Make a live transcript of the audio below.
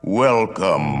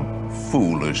Welcome,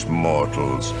 foolish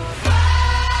mortals.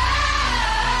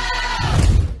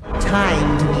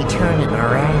 Time to be turning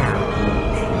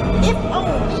around. If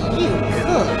only you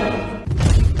could.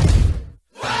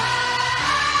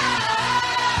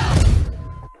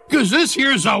 Cause this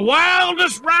here's the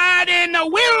wildest ride in the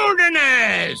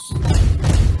wilderness!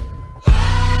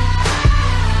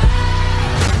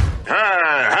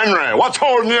 Hey, Henry, what's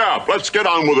holding you up? Let's get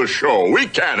on with the show. We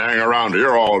can't hang around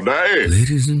here all day.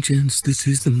 Ladies and gents, this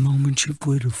is the moment you've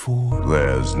waited for.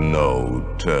 There's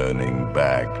no turning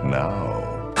back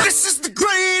now. This is the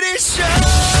greatest show!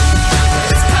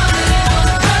 It's coming on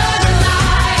the bright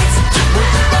lights.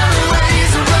 With the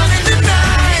runaways are running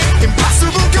tonight.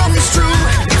 Impossible comes true.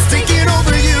 It's taking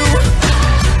over you.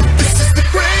 This is the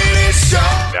greatest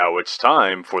show. Now it's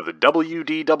time for the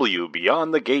WDW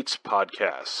Beyond the Gates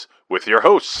podcast with your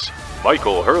hosts,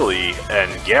 Michael Hurley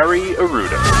and Gary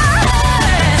Aruda.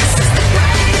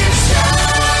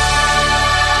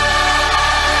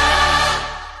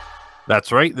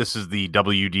 That's right, this is the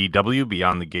WDW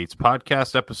Beyond the Gates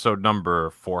podcast, episode number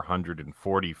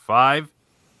 445,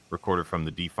 recorded from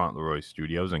the D. Fauntleroy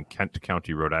Studios in Kent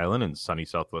County, Rhode Island, in sunny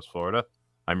Southwest Florida.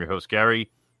 I'm your host,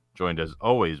 Gary, joined as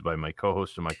always by my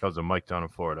co-host and my cousin Mike down in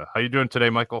Florida. How you doing today,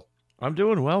 Michael? I'm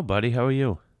doing well, buddy. How are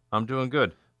you? I'm doing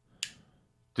good.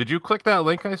 Did you click that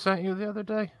link I sent you the other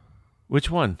day?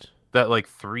 Which one? That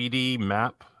 3D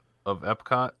map of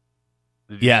Epcot?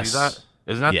 Did you see that?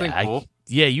 Isn't that thing cool?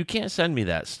 You can't send me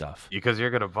that stuff. Because you're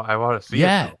gonna buy. I want to see it.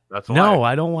 Yeah. That's why. No,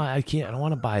 I don't want. I can't. I don't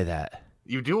want to buy that.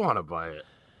 You do want to buy it.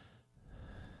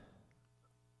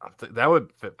 That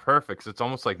would fit perfect. 'Cause it's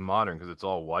almost like modern because it's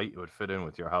all white. It would fit in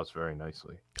with your house very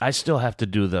nicely. I still have to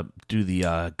do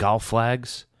the golf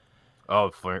flags.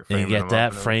 Oh, and get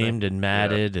that framed and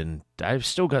matted, and I've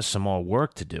still got some more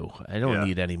work to do. I don't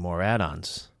need any more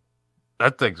add-ons.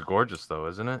 That thing's gorgeous, though,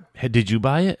 isn't it? Hey, did you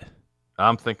buy it?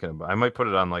 I'm thinking about. I might put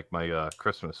it on my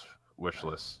Christmas wish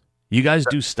list. You guys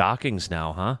do stockings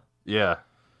now, huh? Yeah.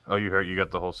 Oh, you heard? You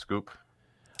got the whole scoop.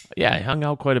 Yeah, I hung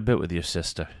out quite a bit with your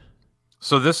sister.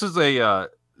 So this is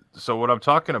so what I'm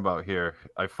talking about here,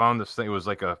 I found this thing. It was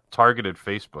like a targeted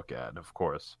Facebook ad, of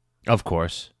course. Of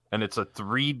course. And it's a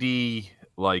 3D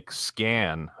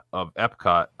scan of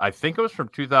Epcot. I think it was from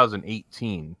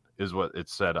 2018 is what it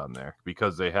said on there,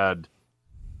 because they had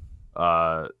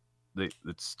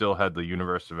it still had the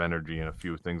Universe of Energy and a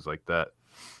few things like that.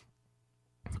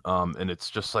 And it's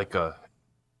just like a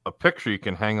picture you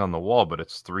can hang on the wall, but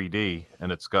it's 3D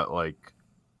and it's got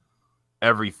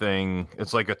everything.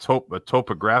 It's like a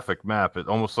topographic map. It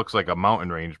almost looks like a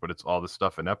mountain range, but it's all the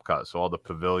stuff in Epcot. So all the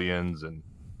pavilions and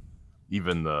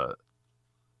even the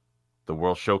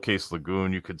World Showcase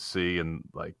Lagoon you could see, and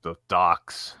the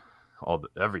docks,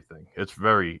 everything. It's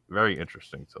very, very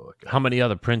interesting to look at. How many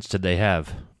other prints did they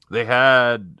have? They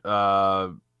had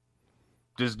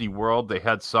Disney World. They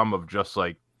had some of just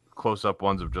close-up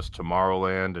ones of just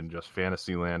Tomorrowland and just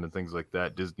Fantasyland and things like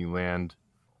that. Disneyland.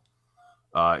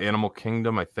 Animal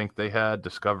Kingdom, I think they had.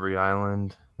 Discovery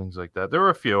Island, things like that. There were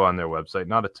a few on their website,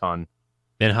 not a ton.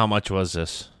 And how much was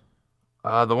this?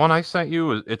 The one I sent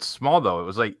you, it's small, though. It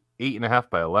was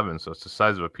 8.5 by 11, so it's the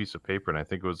size of a piece of paper, and I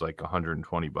think it was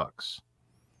 $120.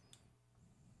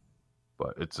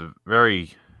 But it's a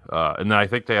very... and then I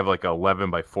think they have 11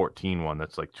 by 14 one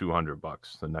that's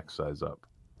 $200, the next size up.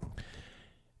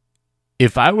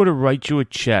 If I were to write you a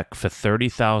check for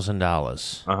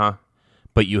 $30,000,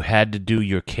 but you had to do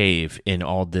your cave in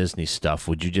all Disney stuff,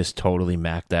 would you just totally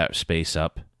mac that space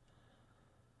up?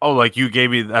 Oh, you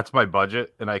gave me, that's my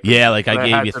budget, and I could, I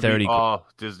gave you 30. All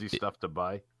Disney stuff to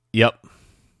buy. Yep.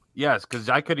 Yes, because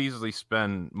I could easily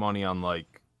spend money on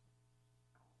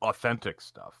authentic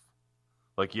stuff.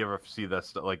 You ever see that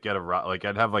stuff? Get a ride.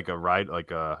 I'd have a ride,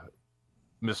 a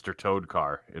Mr. Toad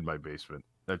car in my basement.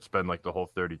 I'd spend the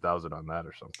whole $30,000 on that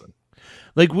or something.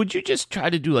 Would you just try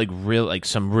to do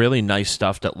some really nice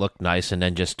stuff that looked nice, and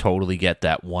then just totally get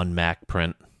that one Mac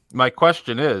print? My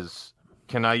question is,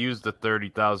 can I use the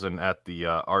 $30,000 at the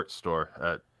art store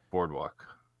at Boardwalk?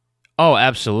 Oh,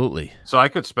 absolutely. So I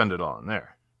could spend it all in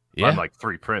there. Yeah. On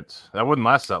 3 prints. That wouldn't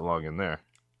last that long in there.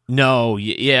 No,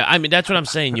 yeah. I mean, that's what I'm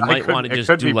saying. You might want to just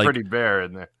do pretty bare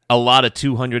in there. A lot of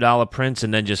 $200 prints,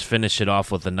 and then just finish it off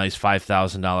with a nice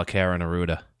 $5,000 Karen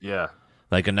Aruda. Yeah.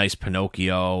 Like a nice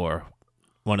Pinocchio or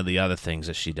one of the other things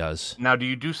that she does. Now, do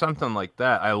you do something like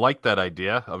that? I like that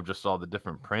idea of just all the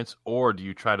different prints, or do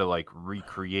you try to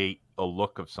recreate a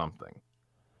look of something?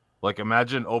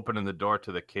 Imagine opening the door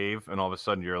to the cave, and all of a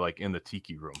sudden you're in the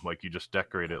tiki room. You just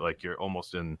decorate it you're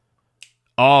almost in.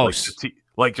 Oh,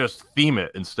 just theme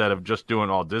it instead of just doing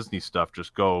all Disney stuff.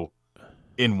 Just go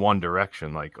in one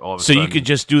direction. Like all of a So sudden, you could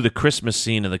just do the Christmas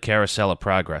scene of the Carousel of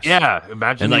Progress. yeah,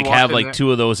 imagine And you like walk have in like there-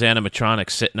 2 of those animatronics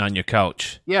sitting on your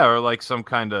couch. yeah, or like some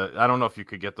kind of I don't know if you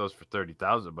could get those for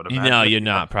 30,000, but imagine No, if you're you-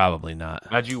 not. Probably not.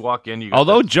 Imagine you walk in, you got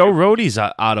Although that Joe stupid- Rohde's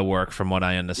out of work, from what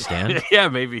I understand. yeah,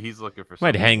 maybe he's looking for Might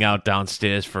something. hang out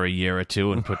downstairs for a year or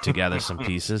two and put together some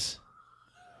pieces.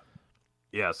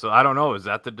 Yeah, so I don't know. Is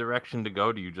that the direction to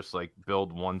go? Do you just like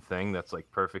build one thing that's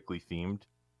like perfectly themed?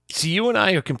 See, you and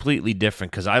I are completely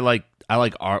different because I like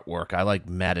artwork. I like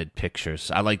matted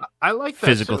pictures. I like I like that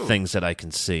physical too. things that I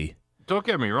can see. Don't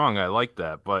get me wrong, I like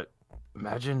that, but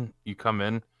imagine you come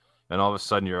in and all of a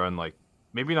sudden you're on like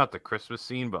maybe not the Christmas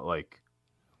scene, but like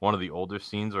one of the older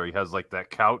scenes where he has like that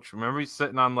couch. Remember he's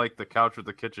sitting on like the couch with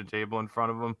the kitchen table in front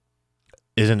of him?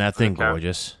 Isn't that thing Okay.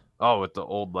 gorgeous? Oh, with the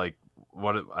old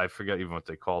I forget even what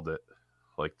they called it.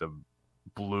 Like the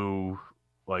blue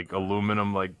like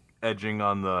aluminum like edging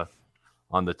on the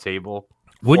table.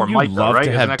 Wouldn't you Formica, love right? to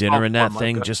Isn't have that dinner called in that Formica?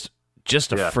 thing?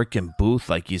 Just a Yeah. freaking booth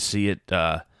like you see it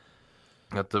At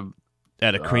the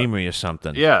at a creamery or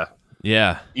something. yeah.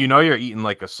 Yeah. You know you're eating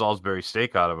like a Salisbury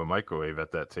steak out of a microwave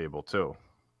at that table too.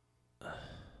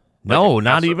 No, a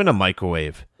not casserole. even a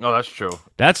microwave. Oh, that's true.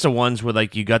 That's the ones where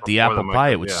like you got the Before the apple pie.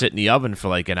 It would microwave, yeah. sit in the oven for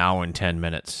like an hour and 10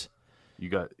 minutes. You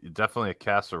got definitely a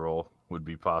casserole would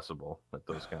be possible at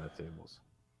those kind of tables.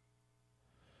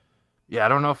 Yeah, I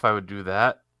don't know if I would do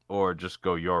that or just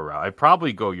go your route. I'd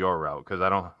probably go your route because I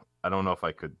don't know if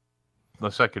I could,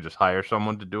 unless I could just hire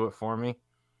someone to do it for me.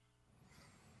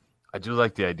 I do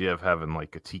like the idea of having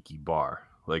like a tiki bar,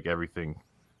 like everything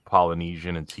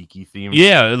Polynesian and tiki themed.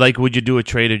 Yeah, like would you do a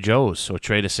Trader Joe's or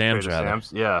Trader Sam's Trader rather?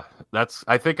 Sam's. Yeah,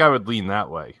 I think I would lean that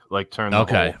way. Like turn the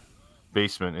Okay. whole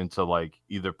basement into like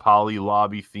either poly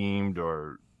lobby themed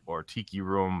or tiki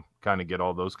room. Kind of get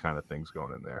all those kind of things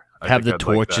going in there. I Have think the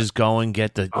I'd like that. torches going,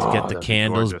 get the that'd be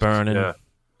candles gorgeous. burning. Yeah,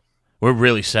 We're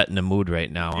really setting the mood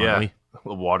right now, aren't yeah. we? A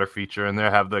little water feature in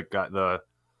there. Have the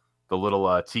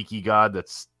little tiki god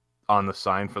that's on the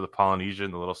sign for the Polynesian,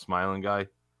 the little smiling guy.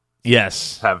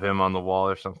 Yes. Have him on the wall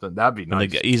or something. That'd be And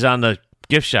nice. he's on the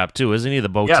gift shop too, isn't he? The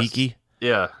Botiki.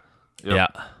 Yeah. Yep.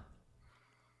 Yeah.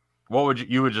 What would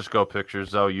you would just go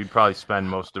pictures though? You'd probably spend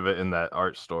most of it in that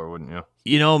art store, wouldn't you?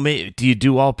 You know, do you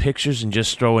do all pictures and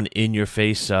just throw an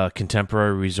in-your-face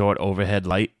contemporary resort overhead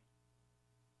light?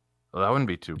 Well, that wouldn't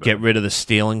be too bad. Get rid of the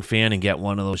stealing fan and get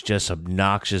one of those just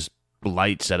obnoxious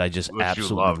lights that I just Which you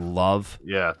absolutely love.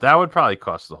 Yeah, that would probably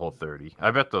cost the whole 30.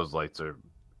 I bet those lights are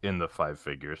in the 5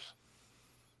 figures.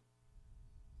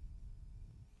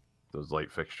 Those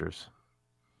light fixtures.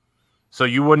 So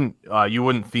you wouldn't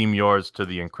theme yours to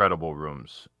the Incredible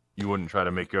Rooms. You wouldn't try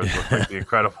to make yours look like the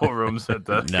Incredible Rooms at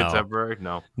the No. Contemporary.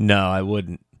 No, No, I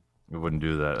wouldn't. you wouldn't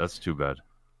do that. That's too bad.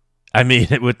 I mean,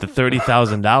 with the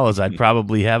 $30,000, I'd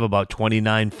probably have about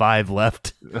 $29,500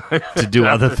 left to do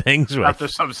other things with. After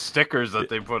some stickers that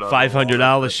they put on.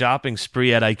 $500 shopping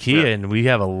spree at IKEA, Yeah. and we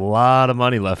have a lot of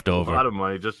money left A over. lot of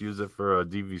money. Just use it for a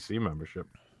DVC membership.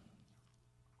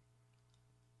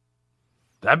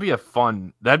 That'd be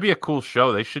a cool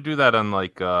show. They should do that on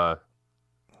like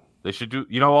they should do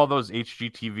all those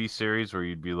HGTV series where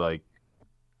you'd be like,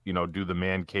 do the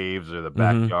man caves or the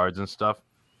backyards and stuff.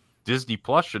 Disney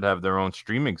Plus should have their own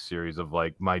streaming series of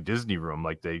like My Disney Room.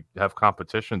 Like they have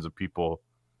competitions of people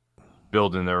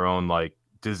building their own like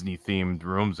Disney themed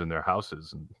rooms in their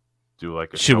houses and do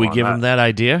like a Should show we on give them that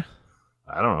idea?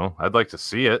 I don't know. I'd like to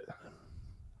see it.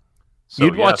 So,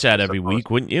 You'd watch yes, that I every suppose. week,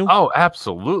 wouldn't you? Oh,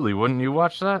 absolutely. Wouldn't you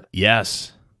watch that?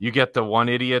 Yes. You get the one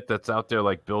idiot that's out there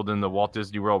like building the Walt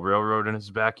Disney World Railroad in his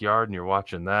backyard, and you're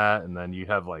watching that, and then you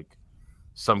have like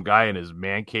some guy in his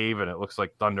man cave, and it looks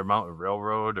like Thunder Mountain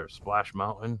Railroad or Splash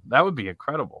Mountain. That would be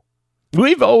incredible.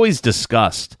 We've always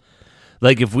discussed,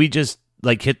 like, if we just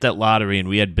like hit that lottery and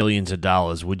we had billions of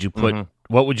dollars, would you put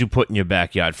what would you put in your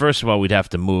backyard? First of all, we'd have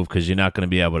to move because you're not going to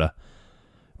be able to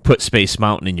put Space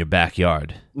Mountain in your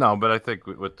backyard. No, but I think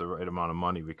with the right amount of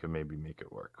money, we could maybe make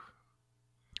it work.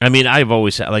 I mean, I've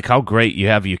always said, like, how great you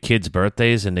have your kids'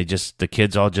 birthdays and the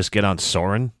kids all just get on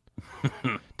Soarin'.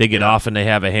 They get off and they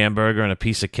have a hamburger and a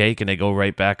piece of cake and they go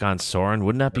right back on Soarin'.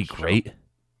 Wouldn't that be That's true. great?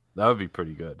 That would be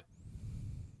pretty good.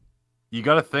 You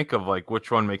got to think of like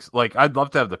which one makes like I'd love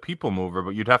to have the People Mover,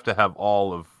 but you'd have to have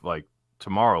all of like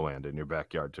Tomorrowland in your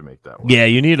backyard to make that work. Yeah,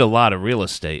 you need a lot of real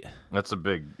estate. That's a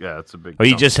big. Or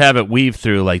you chunk. just have it weave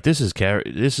through like this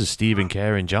is Steve and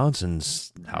Karen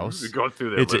Johnson's house. We go through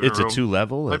their It's a living room.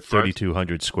 2-level Like at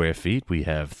 3,200 square feet. We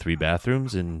have 3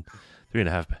 bathrooms and 3.5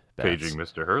 baths. Paging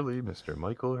Mr. Hurley, Mr.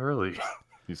 Michael Hurley.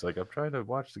 He's like, I'm trying to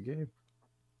watch the game.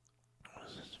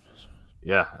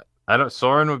 Yeah,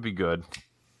 Soren would be good.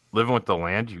 living with the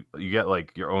land, you get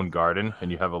like your own garden,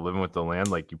 and you have a living with the land.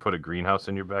 Like you put a greenhouse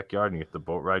in your backyard, and you get the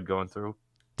boat ride going through.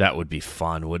 That would be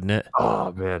fun, wouldn't it?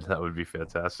 Oh man, that would be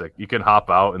fantastic. You can hop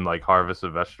out and like harvest the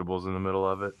vegetables in the middle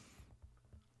of it.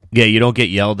 Yeah, you don't get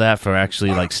yelled at for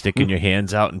actually like sticking your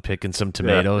hands out and picking some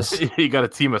tomatoes. Yeah. You got a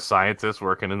team of scientists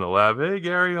working in the lab. Hey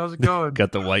Gary, how's it going?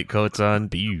 Got the white coats on.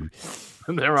 Pew.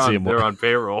 they're on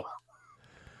payroll.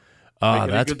 Oh, Making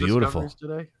any that's good beautiful.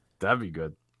 discoveries today? That'd be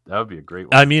good. That would be a great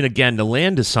one. I mean, again, the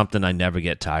land is something I never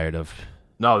get tired of.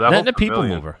 No, that Then whole the people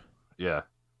pavilion. mover. Yeah.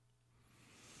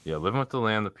 Yeah, living with the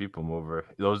land, the people mover.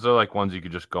 Those are like ones you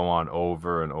could just go on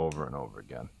over and over and over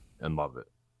again and love it.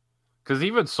 Because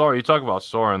even Soarin', you talk about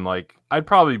Soarin', like, I'd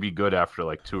probably be good after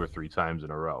like 2 or 3 times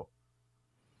in a row.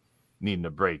 Needing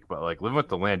a break. But like living with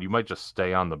the land, you might just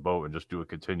stay on the boat and just do a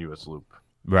continuous loop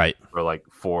Right. for like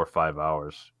 4 or 5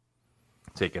 hours.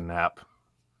 Take a nap.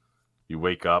 You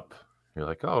wake up. You're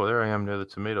like, oh, there I am near the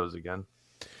tomatoes again.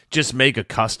 Just make a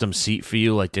custom seat for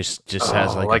you, like just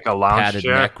has like a lounge padded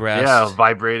chair. neck rest. Yeah,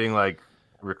 vibrating like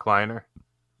recliner.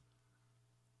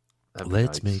 That'd be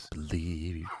Let's nice. make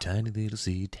believe, you tiny little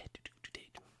seat.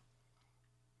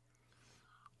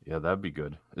 Yeah, that'd be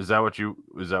good. Is that what you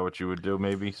would do?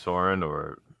 Maybe Soarin',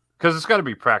 or because it's got to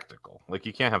be practical. Like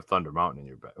you can't have Thunder Mountain in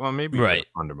your bed. Well, maybe you Right.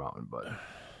 have Thunder Mountain, but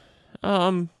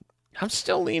I'm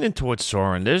still leaning towards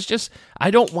Soarin'.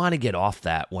 I don't want to get off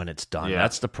that when it's done. Yeah.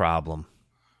 That's the problem.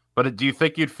 do you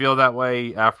think you'd feel that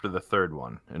way after the third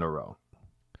one in a row?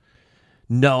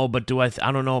 No, but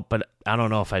I don't know. But I don't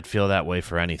know if I'd feel that way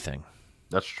for anything.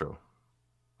 That's true.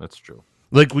 That's true.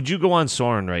 Like, would you go on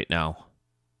Soarin' right now?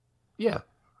 Yeah.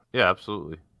 Yeah,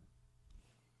 absolutely.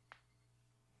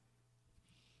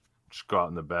 Just go out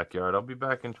in the backyard. I'll be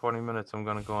back in 20 minutes. I'm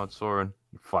gonna go on Soarin'.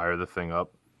 Fire the thing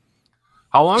up.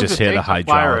 How long Just does it hit take a to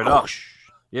fire hydraulic. it up?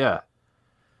 Yeah.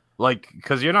 Like,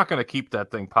 because you're not gonna keep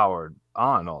that thing powered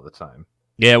on all the time.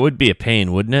 Yeah, it would be a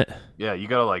pain, wouldn't it? Yeah, you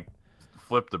gotta like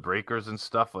flip the breakers and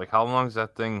stuff. Like, how long does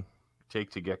that thing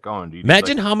take to get going? Do you just,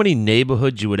 Imagine like, how many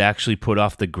neighborhoods you would actually put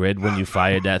off the grid when you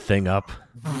fired that thing up.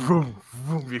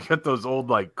 you get those old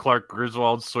like Clark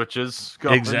Griswold switches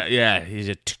going. Exactly. Yeah,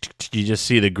 you just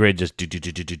see the grid just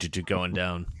going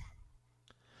down.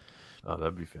 Oh,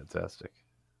 that'd be fantastic.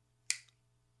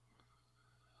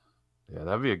 Yeah,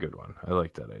 that'd be a good one. I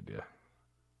like that idea.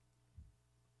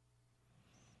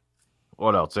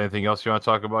 What else? Anything else you want to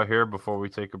talk about here before we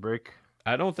take a break?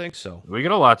 I don't think so. We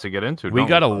got a lot to get into. We don't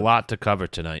got a bud? lot to cover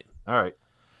tonight. All right.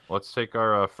 Let's take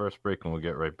our first break and we'll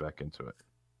get right back into it.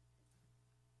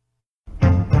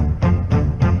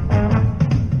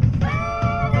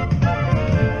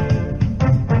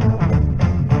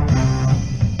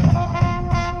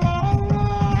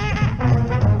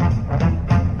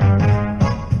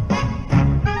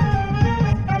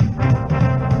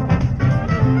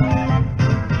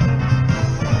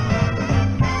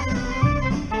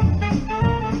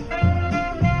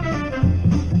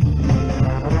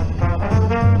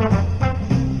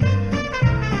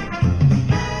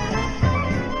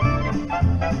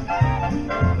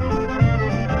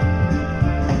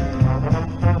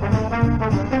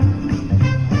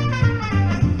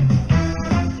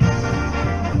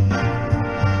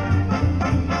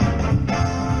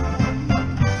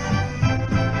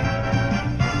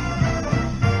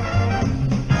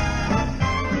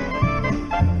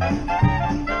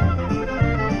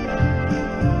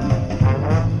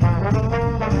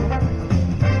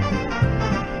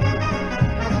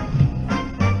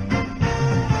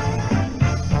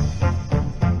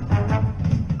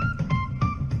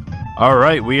 All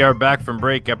right, we are back from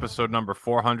break, episode number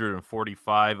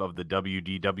 445 of the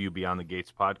WDW Beyond the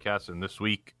Gates podcast. And this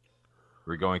week,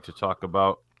 we're going to talk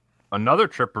about another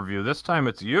trip review. This time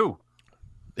it's you,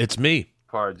 It's me.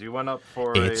 Pards. You went up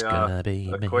for It's gonna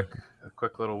be a me.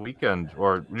 quick little weekend.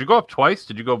 Or did you go up twice?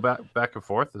 Did you go back and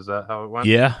forth? Is that how it went?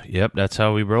 Yeah, yep, that's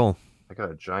how we roll. I got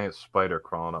a giant spider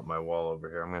crawling up my wall over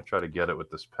here. I'm going to try to get it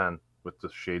with this pen, with the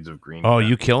shades of green. Oh, pen.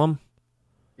 you kill him?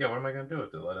 Yeah, what am I going to do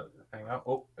with it? Let it hang out?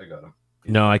 Oh, I got him.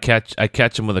 No, I catch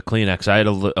him with a Kleenex. I had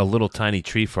a little tiny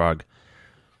tree frog.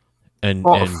 And,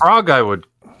 Well, a and frog I would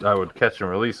catch and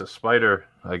release. A spider,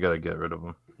 I got to get rid of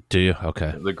them. do you?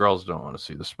 Okay. The girls don't want to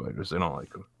see the spiders. They don't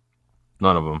like them.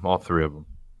 None of them. All 3 of them.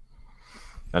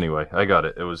 Anyway, I got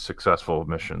it. It was a successful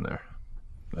mission there.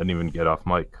 I didn't even get off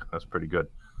mic. That's pretty good.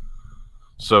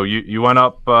 So you went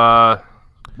up.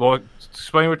 Well,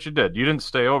 explain what you did. You didn't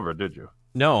stay over, did you?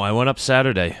 No, I went up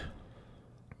Saturday.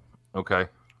 Okay.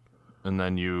 And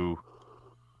then you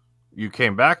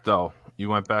came back, though. You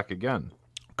went back again.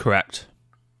 Correct.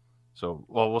 So,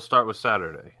 well, we'll start with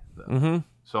Saturday then. Mm-hmm.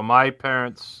 So my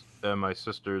parents and my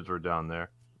sisters were down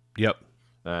there. Yep.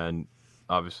 and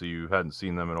obviously you hadn't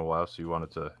seen them in a while, so you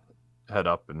wanted to head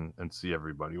up and see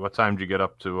everybody. What time did you get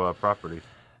up to property?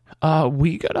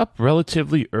 We got up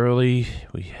relatively early.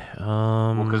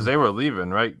 Because they were leaving,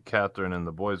 right? Catherine and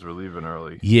the boys were leaving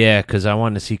early. Yeah, because I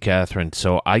wanted to see Catherine.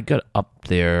 So I got up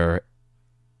there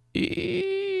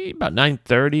about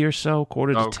 9:30 or so,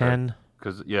 quarter to 10.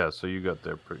 So you got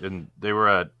there. And they were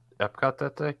at Epcot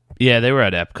that day? Yeah, they were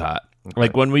at Epcot. Okay.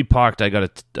 Like when we parked, I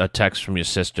got a text from your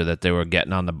sister that they were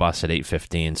getting on the bus at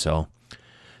 8:15. So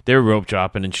they were rope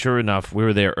dropping, and sure enough, we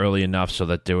were there early enough so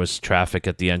that there was traffic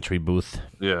at the entry booth.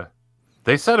 Yeah.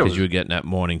 They said it was... Because you were getting that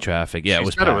morning traffic. Yeah, it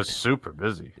was said packed. it was super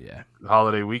busy. Yeah.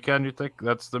 Holiday weekend, you think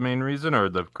that's the main reason, or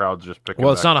the crowd's just picking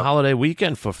Well, it's back not a up? holiday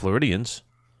weekend for Floridians.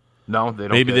 No, they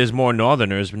don't. Maybe there's more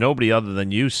Northerners. Nobody other than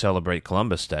you celebrate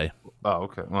Columbus Day. Oh,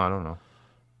 okay. Well, I don't know.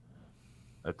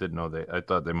 I didn't know I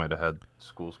thought they might have had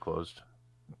schools closed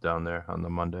down there on the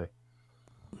Monday.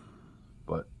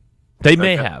 But They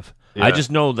may have. Yeah. I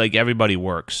just know like everybody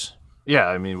works. yeah,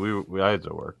 I mean, I had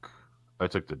to work. I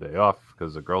took the day off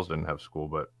because the girls didn't have school,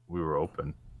 but we were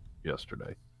open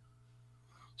yesterday.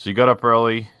 So you got up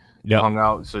early, hung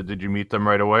out. So did you meet them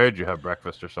right away, or did you have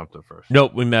breakfast or something first?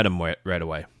 Nope, we met them right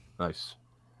away. Nice.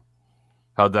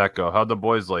 How'd that go? How'd the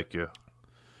boys like you?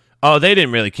 Oh, they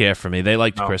didn't really care for me. They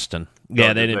liked No. Kristen. No,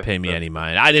 Yeah, they did didn't they? pay me any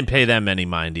mind. I didn't pay them any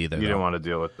mind either. You though. didn't want to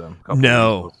deal with them.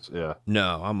 No. Yeah.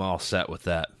 No, I'm all set with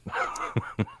that.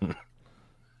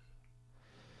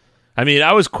 I mean,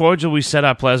 I was cordial. We said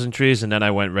our pleasantries, and then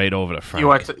I went right over to Frank.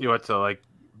 You had to like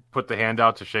put the hand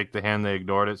out to shake the hand. They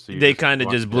ignored it. So They kind of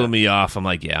just blew me off. I'm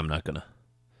like, yeah, I'm not going to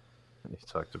You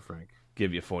talk to Frank.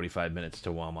 give you 45 minutes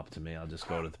to warm up to me. I'll just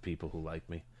go to the people who like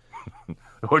me.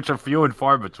 Which are few and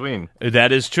far between.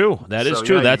 That is true. That is So,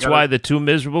 true. yeah, you That's gotta- why the two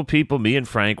miserable people, me and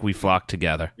Frank, we flocked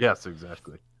together. Yes,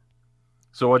 exactly.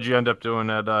 So what'd you end up doing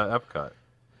at Epcot?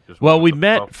 Just Well, went we with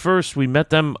met the- first. We met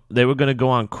them. They were going to go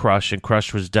on Crush, and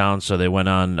Crush was down, so they went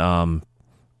on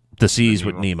the Seas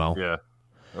with Nemo. Yeah.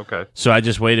 Okay. So I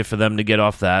just waited for them to get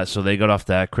off that. So they got off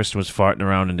that. Kristen was farting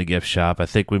around in the gift shop. I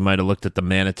think we might have looked at the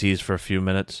manatees for a few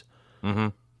minutes. Mm-hmm.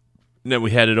 Then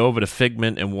we headed over to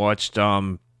Figment and watched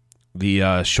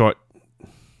the short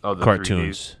Oh, the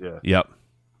cartoons. 3Ds? Yeah. Yep.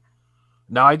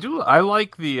 Now I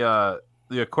like the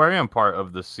aquarium part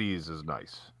of the Seas is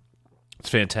nice. It's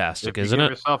fantastic, If isn't you it?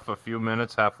 give yourself a few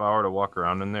minutes, half hour to walk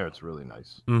around in there, it's really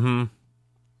nice. Mm-hmm.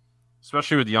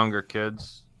 Especially with younger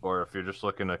kids, or if you're just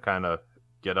looking to kind of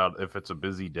get out if it's a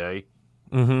busy day.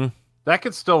 Mm-hmm. That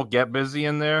could still get busy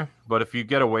in there, but if you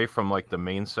get away from like the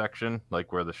main section,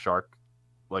 like where the shark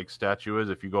like statue is,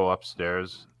 if you go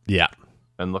upstairs Yeah.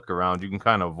 and look around, you can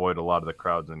kind of avoid a lot of the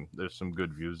crowds, and there's some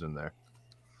good views in there.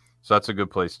 So that's a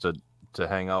good place to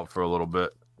hang out for a little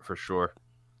bit for sure.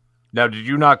 Now, did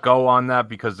you not go on that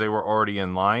because they were already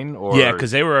in line, or Yeah,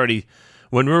 because they were already.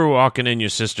 When we were walking in, your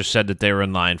sister said that they were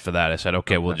in line for that. I said,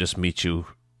 okay, we'll just meet you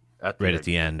right at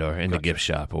the end or in the gift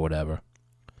shop or whatever.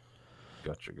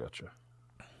 Gotcha.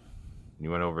 You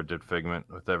went over, did Figment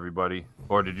with everybody,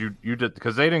 or did you did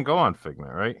because they didn't go on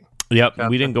Figment, right? Yep, Captain?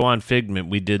 we didn't go on Figment.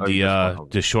 We did Oh, you just went over.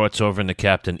 the shorts over in the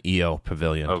Captain EO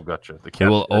pavilion. Oh, gotcha. It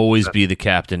will always be the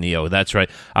Captain EO. That's right.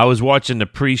 I was watching the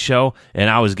pre-show, and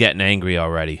I was getting angry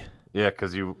already. Yeah,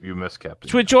 because you missed Captain.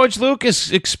 It's what George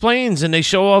Lucas explains, and they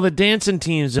show all the dancing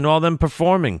teams and all them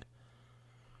performing.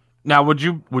 Now, would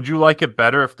you like it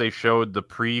better if they showed the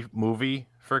pre-movie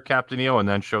for Captain EO and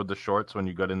then showed the shorts when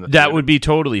you got in the That theater? would be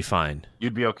totally fine.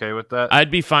 You'd be okay with that?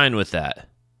 I'd be fine with that.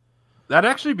 That'd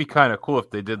actually be kind of cool if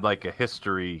they did like a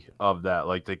history of that.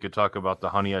 Like they could talk about the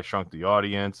Honey I Shrunk the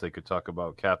Audience. They could talk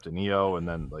about Captain EO and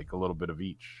then like a little bit of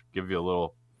each. Give you a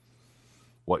little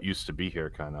what used to be here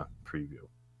kind of preview.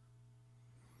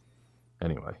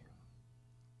 Anyway.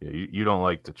 Yeah, you don't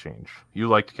like the change. You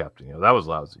liked Captain EO. That was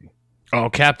lousy. Oh,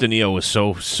 Captain EO was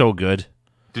so good.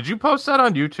 Did you post that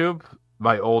on YouTube?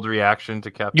 My old reaction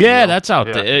to Captain Yeah, EO? that's out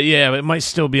there. Yeah, it might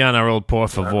still be on our old Por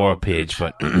Favor page,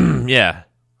 but yeah.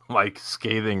 Like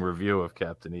scathing review of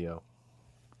Captain EO.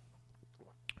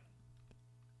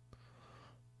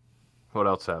 What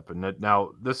else happened?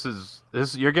 Now this is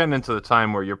you're getting into the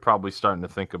time where you're probably starting to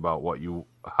think about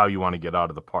how you want to get out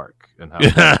of the park and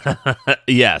how.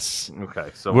 Yes. Okay,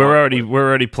 so We're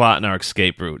already plotting our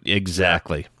escape route.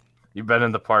 Exactly. You've been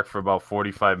in the park for about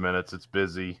 45 minutes. It's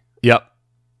busy, Yep.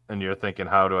 and you're thinking,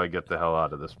 how do I get the hell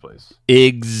out of this place?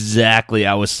 Exactly.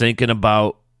 I was thinking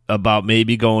about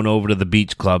maybe going over to the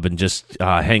beach club and just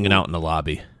hanging out in the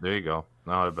lobby. There you go.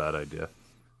 Not a bad idea.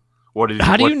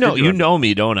 How do what you know? did You know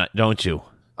me, don't you?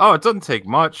 Oh, it doesn't take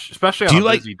much, especially Do on you a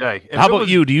like- busy day. If How it about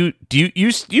was- you? Do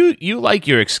you like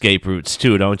your escape routes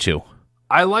too, don't you?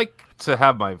 I like to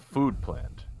have my food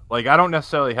planned. like I don't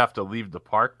necessarily have to leave the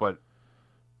park, but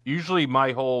usually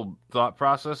my whole thought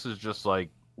process is just like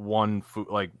one food,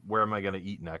 like where am I going to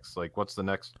eat next? Like what's the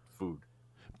next food?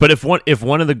 But if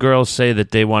one of the girls say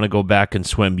that they want to go back and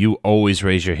swim, you always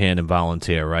raise your hand and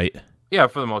volunteer, right? Yeah,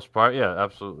 for the most part. Yeah,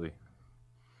 absolutely.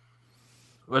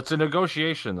 It's a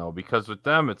negotiation though, because with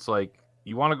them, it's like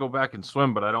you want to go back and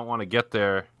swim, but I don't want to get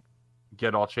there,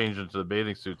 get all changed into the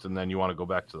bathing suits, and then you want to go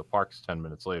back to the parks 10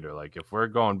 minutes later. Like if we're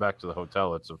going back to the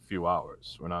hotel, it's a few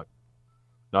hours. We're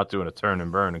not doing a turn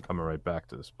and burn and coming right back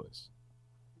to this place.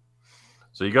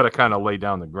 So you got to kind of lay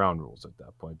down the ground rules at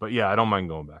that point. But yeah, I don't mind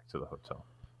going back to the hotel.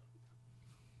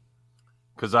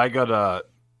 Because I got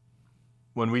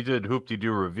when we did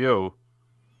Hoop-de-Doo review,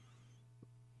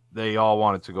 they all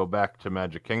wanted to go back to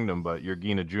Magic Kingdom, but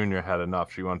Yergina Jr. had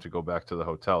enough. She wanted to go back to the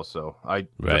hotel. So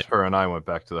just her and I went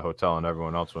back to the hotel, and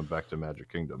everyone else went back to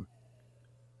Magic Kingdom.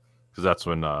 Because that's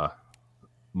when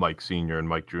Mike Sr. and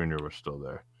Mike Jr. were still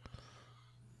there.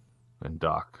 And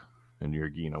Doc and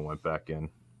Yergina went back in,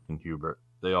 and Hubert.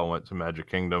 They all went to Magic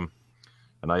Kingdom,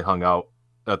 and I hung out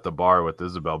at the bar with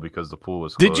Isabel because the pool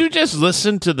was closed. Did you just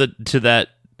listen to that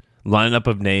lineup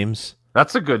of names?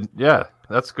 That's good,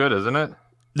 isn't it?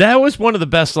 That was one of the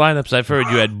best lineups I've heard.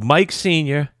 You had Mike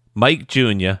Sr., Mike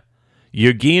Jr.,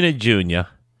 Yergina Jr.,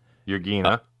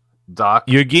 Yergina, Doc,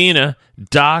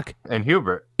 and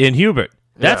Hubert.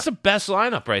 That's the best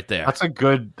lineup right there. That's a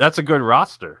good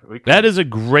roster. That is a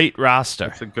great roster.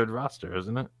 It's a good roster,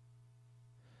 isn't it?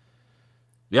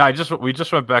 Yeah, we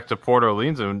just went back to Port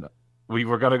Orleans, and we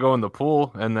were gonna go in the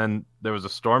pool, and then there was a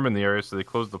storm in the area, so they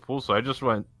closed the pool. So I just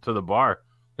went to the bar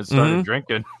and started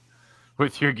drinking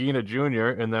with Yergina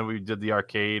Jr., and then we did the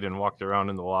arcade and walked around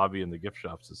in the lobby and the gift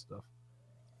shops and stuff.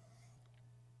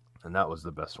 And that was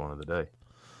the best one of the day.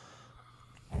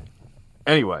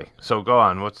 Anyway, so go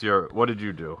on. What did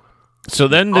you do? So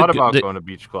then you thought about going to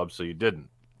beach club, so you didn't.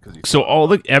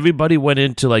 Everybody went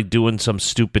into like doing some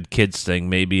stupid kids thing,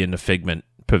 maybe in the Figment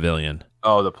Pavilion.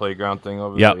 Oh, the playground thing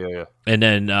over there? Yeah. And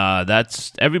then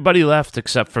that's everybody left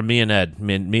except for me and Ed.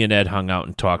 Me and Ed hung out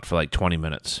and talked for like 20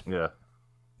 minutes. Yeah.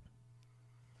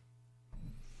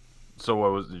 So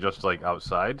what was it, just like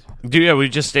outside? Yeah, we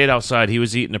just stayed outside. He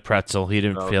was eating a pretzel. He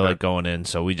didn't feel like going in,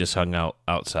 so we just hung out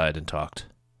outside and talked.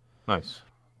 Nice.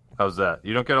 How's that?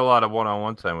 You don't get a lot of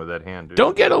one-on-one time with Ed Hand, do you?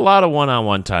 Don't get a lot of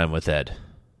one-on-one time with Ed.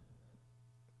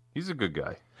 He's a good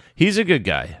guy. He's a good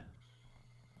guy.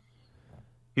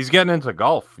 He's getting into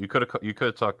golf. You could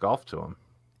have talked golf to him.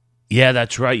 Yeah,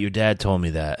 that's right. Your dad told me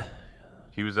that.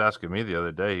 He was asking me the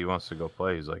other day. He wants to go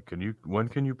play. He's like, when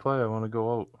can you play? I want to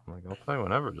go out. I'm like, I'll play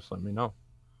whenever. Just let me know.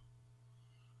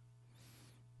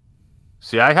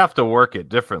 See, I have to work it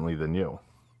differently than you.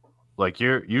 Like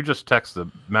you just text the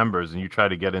members and you try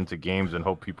to get into games and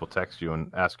hope people text you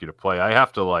and ask you to play. I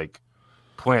have to like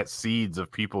plant seeds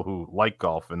of people who like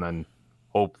golf and then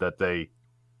hope that they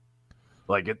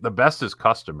like it. The best is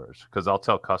customers, because I'll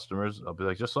tell customers, I'll be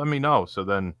like, just let me know. So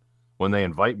then when they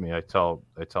invite me, I tell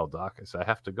Doc, I say, I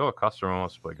have to go. A customer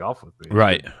wants to play golf with me.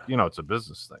 Right. It's a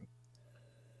business thing.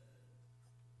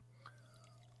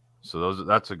 So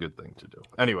that's a good thing to do.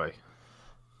 Anyway,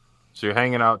 so you're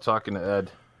hanging out talking to Ed.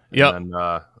 Yeah. And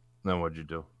then what'd you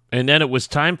do? And then it was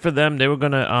time for them. They were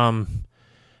gonna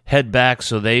head back,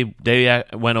 so they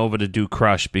went over to do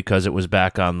Crush because it was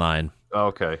back online. Oh,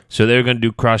 okay. So they were gonna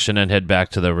do Crush and then head back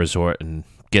to the resort and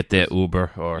get their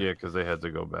Uber because they had to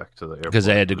go back to the airport. Because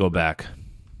they had to go back.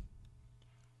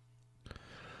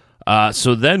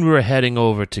 So then we were heading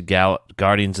over to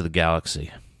Guardians of the Galaxy.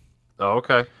 Oh,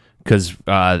 okay. Because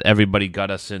everybody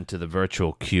got us into the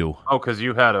virtual queue. Oh, because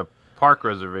you had a park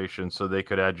reservation, so they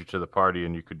could add you to the party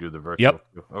and you could do the virtual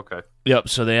queue. Okay. Yep,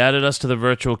 so they added us to the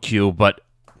virtual queue, but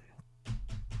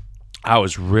I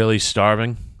was really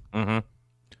starving. Mm-hmm.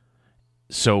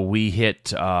 So we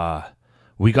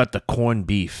we got the corned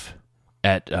beef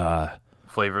at...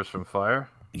 Flavors from Fire?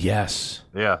 Yes.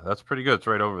 Yeah, that's pretty good. It's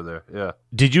right over there. Yeah.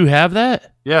 Did you have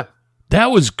that? Yeah.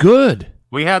 That was good.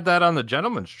 We had that on the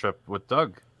gentleman's trip with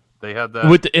Doug. They had that.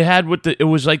 It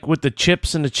was like with the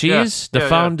chips and the cheese, the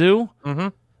fondue. Yeah. Mm-hmm.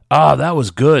 Oh, that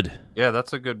was good. Yeah,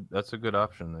 that's a good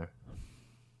option there.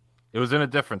 It was in a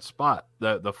different spot.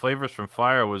 The Flavors from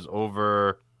Fire was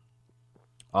over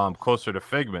closer to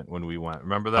Figment when we went.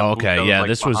 Remember that? Oh, okay, that yeah, was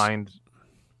this behind,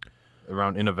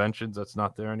 around Innoventions. That's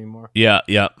not there anymore. Yeah.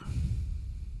 Yeah,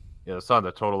 it's on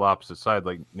the total opposite side,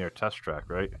 like near Test Track,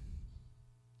 right?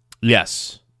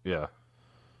 Yes. Yeah.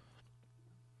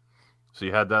 So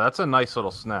you had that. That's a nice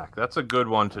little snack. That's a good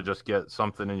one to just get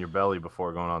something in your belly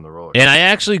before going on the roller. And I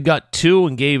actually got two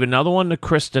and gave another one to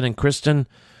Kristen. And Kristen,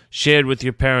 shared with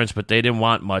your parents, but they didn't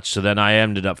want much, so then I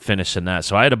ended up finishing that.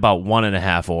 So I had about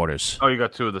 1.5 orders. Oh, you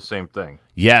got 2 of the same thing.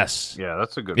 Yes. Yeah,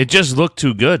 that's a good. It just looked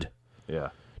too good. Yeah.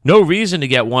 No reason to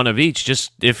get one of each.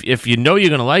 Just if you know you're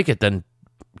gonna like it, then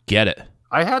get it.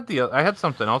 I had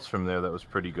something else from there that was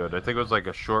pretty good. I think it was like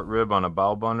a short rib on a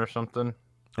bao bun or something.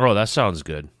 Oh, that sounds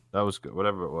good. That was good.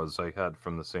 Whatever it was, I had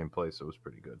from the same place. It was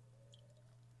pretty good.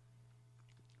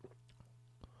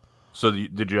 So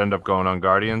did you end up going on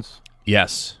Guardians?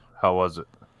 Yes. How was it?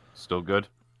 Still good?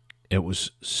 It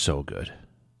was so good.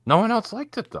 No one else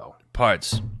liked it, though.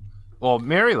 Parts. Well,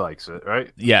 Mary likes it,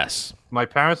 right? Yes. My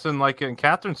parents didn't like it, and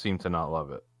Catherine seemed to not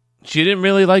love it. She didn't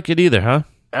really like it either, huh?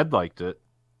 Ed liked it.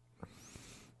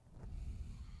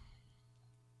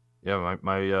 Yeah,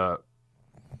 my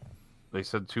they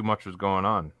said too much was going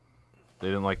on. They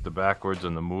didn't like the backwards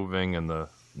and the moving and the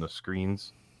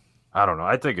screens. I don't know.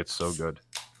 I think it's so good.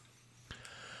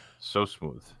 So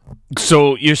smooth.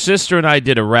 So your sister and I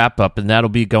did a wrap up, and that'll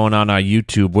be going on our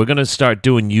YouTube. We're gonna start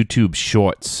doing YouTube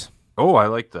Shorts. Oh, I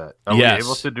like that. Are Yes. we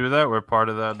able to do that? We're part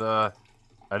of that.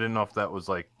 I didn't know if that was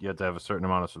like you had to have a certain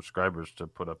amount of subscribers to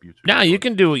put up YouTube. Now you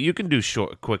can do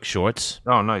quick shorts.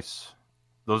 Oh, nice.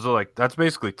 Those are that's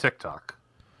basically TikTok.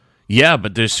 Yeah,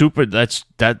 but they're super. That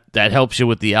helps you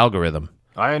with the algorithm.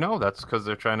 I know that's because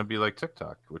they're trying to be like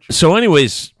TikTok. Which is So,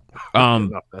 anyways,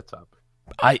 off that topic.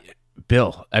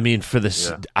 Bill, I mean, for this,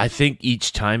 Yeah. I think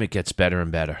each time it gets better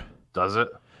and better. Does it?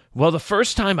 Well, the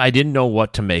first time I didn't know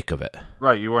what to make of it.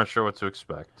 Right, you weren't sure what to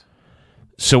expect.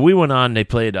 So we went on, they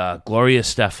played Gloria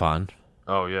Stefan.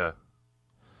 Oh, yeah.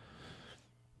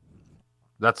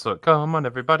 That's come on,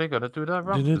 everybody, gonna do that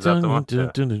wrong. Is that the one? Yeah.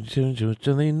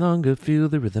 Longer, feel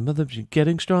the rhythm of the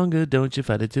getting stronger. Don't you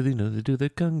fight it till you know to do the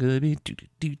conga.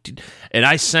 And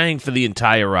I sang for the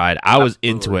entire ride. I was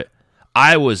into it.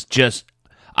 I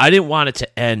didn't want it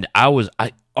to end.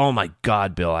 Oh my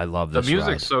God, Bill, I love this The music's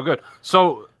ride. so good.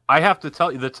 So I have to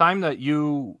tell you, the time that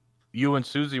you and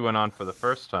Susie went on for the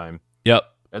first time, Yep.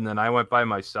 and then I went by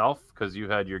myself because you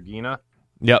had your Gina.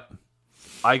 Yep.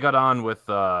 I got on with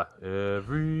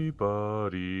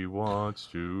Everybody Wants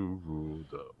to Rule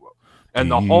the World. And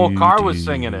the whole car was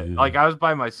singing it. Like I was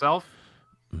by myself.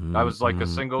 I was like a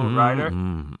single rider.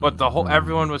 But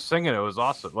everyone was singing it. It was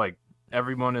awesome. Like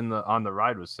everyone on the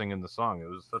ride was singing the song. It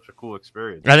was such a cool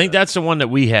experience. I think that's the one that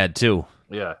we had too.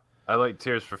 Yeah. I like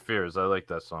Tears for Fears. I like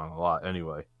that song a lot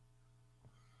anyway.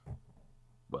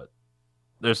 But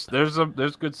there's good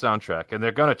soundtrack, and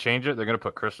they're gonna change it. They're gonna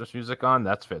put Christmas music on.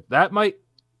 That's fit.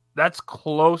 That's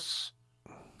close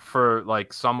for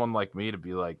like someone like me to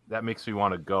be like, that makes me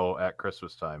want to go at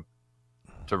Christmas time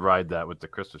to ride that with the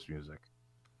Christmas music.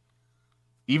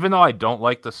 Even though I don't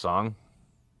like the song,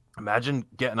 imagine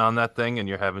getting on that thing and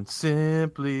you're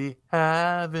simply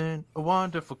having a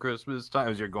wonderful Christmas time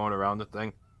as you're going around the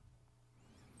thing.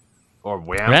 Or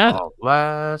Wham! Yeah. Oh,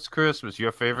 Last Christmas,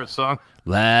 your favorite song?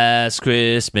 Last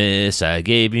Christmas, I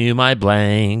gave you my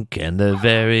blank, and the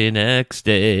very next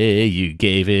day, you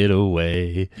gave it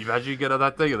away. You imagine you get on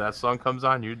that thing and that song comes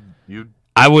on, you'd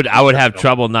I would have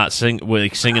trouble not singing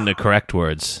the correct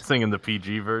words. singing the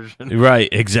PG version. Right,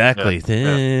 exactly.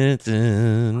 Yeah.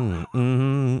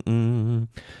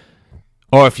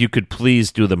 Or if you could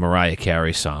please do the Mariah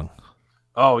Carey song.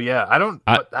 Oh yeah, I don't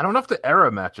know if the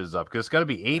era matches up because it's got to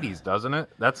be 80s, doesn't it?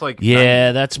 That's like 90s.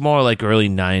 Yeah, that's more like early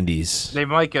 90s. They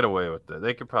might get away with it.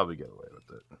 They could probably get away with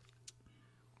it.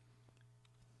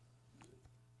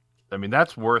 I mean,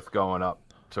 that's worth going up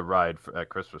to ride at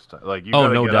Christmas time. Like you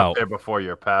gotta no get doubt. up there before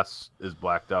your pass is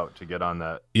blacked out to get on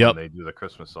that. Yep. When they do the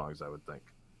Christmas songs, I would think.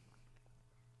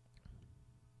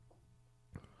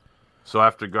 So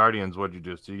after Guardians, what'd you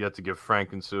do? So you had to give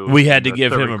Frank and Sue. We had to the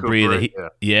give him a breather.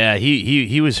 recuperate?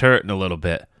 He was hurting a little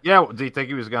bit. Yeah. Do you think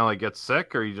he was gonna like get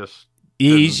sick, or he just?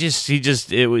 He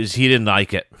didn't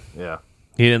like it. Yeah.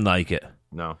 He didn't like it.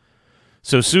 No.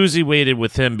 So Susie waited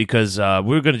with him because we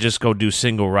were going to just go do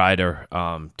single rider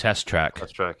test track.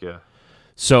 That's track. Yeah.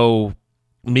 So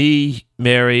me,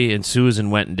 Mary, and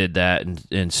Susan went and did that,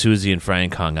 and Susie and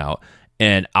Frank hung out.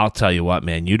 And I'll tell you what,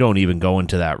 man, you don't even go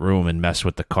into that room and mess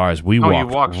with the cars. We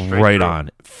walked straight right through. on.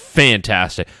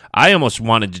 Fantastic. I almost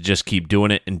wanted to just keep doing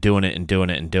it and doing it and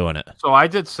doing it and doing it. So I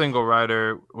did single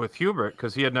rider with Hubert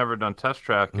because he had never done test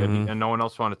track and no one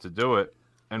else wanted to do it.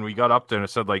 And we got up there and it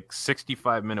said like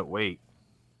 65-minute wait.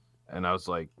 And I was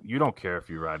like, you don't care if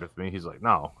you ride with me. He's like,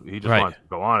 no, he just Right. wanted to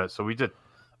go on it. So we did.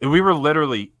 And we were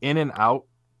literally in and out,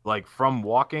 like from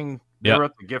walking. They Yep. were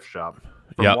at the gift shop.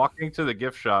 From Yep. walking to the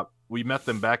gift shop, we met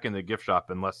them back in the gift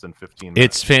shop in less than 15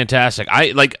 minutes. It's fantastic.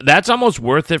 That's almost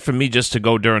worth it for me just to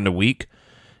go during the week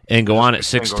and go on it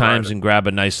 6 single times rider. and grab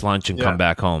a nice lunch and Yeah. come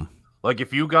back home. Like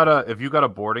if you got a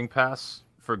boarding pass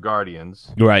for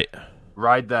Guardians, Right.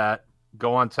 ride that.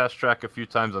 Go on test track a few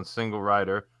times on single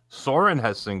rider. Soren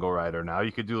has single rider now.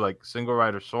 You could do like single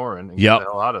rider Soren and Yep. get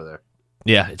the hell out of there.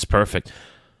 Yeah, it's perfect.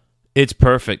 It's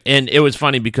perfect. And it was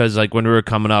funny because like when we were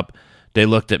coming up, they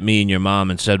looked at me and your mom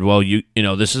and said, "Well, you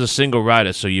know, this is a single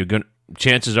rider, so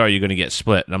chances are you're going to get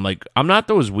split." And I'm like, "I'm not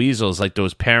those weasels like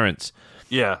those parents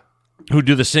Yeah. who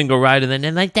do the single ride and then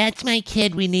they're like, that's my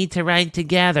kid, we need to ride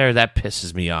together." That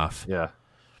pisses me off. Yeah.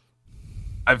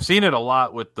 I've seen it a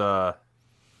lot with the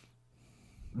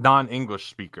non-English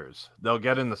speakers. They'll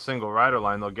get in the single rider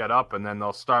line, they'll get up, and then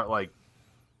they'll start like...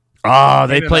 Oh,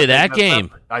 they And play I think that that's game.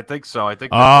 up- I think so. I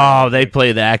think. Oh, they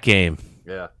play that game.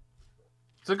 Yeah.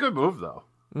 It's a good move, though.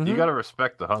 Mm-hmm. You got to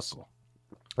respect the hustle.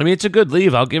 I mean, it's a good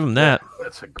leave. I'll give him that.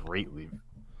 That's a great leave.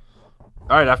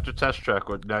 All right, after test track,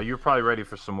 now you're probably ready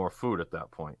for some more food at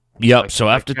that point. Yep. So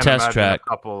I after can't test imagine track, a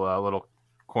couple little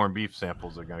corned beef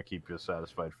samples are going to keep you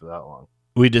satisfied for that long.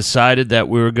 we decided that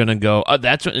we were going to go.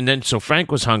 And then so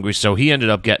Frank was hungry, so he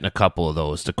ended up getting a couple of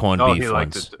those, the corned Oh, beef he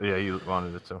liked ones. it. Yeah, he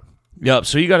wanted it too. Yep.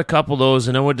 So you got a couple of those,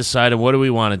 and then we decided what do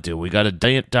we want to do. We got a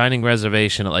dining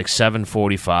reservation at like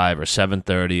 7:45 or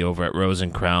 7:30 over at Rose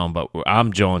and Crown, but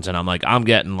I'm Jones, and I'm like, I'm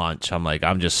getting lunch. I'm like,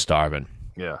 I'm just starving.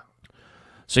 Yeah.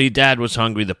 So your dad was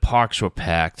hungry. The parks were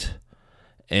packed.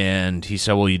 And he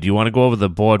said, well, do you want to go over the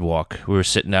boardwalk? We were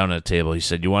sitting down at a table. He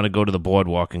said, you want to go to the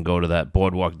boardwalk and go to that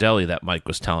boardwalk deli that Mike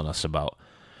was telling us about?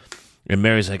 And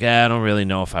Mary's like, I don't really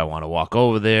know if I want to walk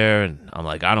over there. And I'm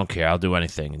like, I don't care. I'll do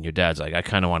anything. And your dad's like, I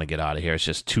kind of want to get out of here. It's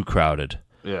just too crowded.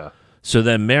 Yeah. So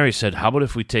then Mary said, how about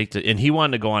if we take and he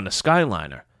wanted to go on the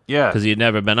Skyliner Yeah. because he had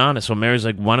never been on it. So Mary's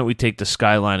like, why don't we take the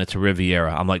Skyliner to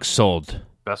Riviera? I'm like, sold.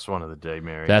 Best one of the day,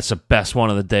 Mary. That's the best one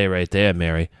of the day right there,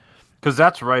 Mary. Because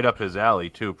that's right up his alley,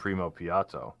 too, Primo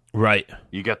Piatto. Right.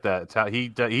 You get that. He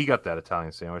got that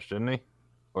Italian sandwich, didn't he?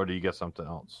 Or did you get something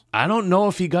else? I don't know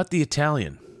if he got the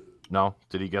Italian. No?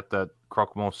 Did he get that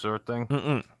croque monsieur thing?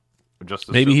 Mm-mm. Or just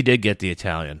the Maybe soup? he did get the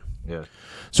Italian. Yeah.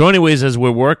 So, anyways, as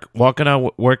we're working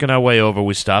our way over,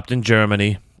 we stopped in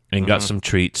Germany and got some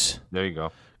treats. There you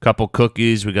go. Couple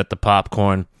cookies. We got the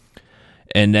popcorn,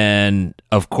 and then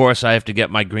of course I have to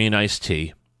get my green iced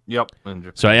tea. Yep.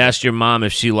 So I asked your mom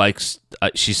if she likes.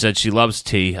 She said she loves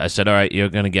tea. I said, all right, you're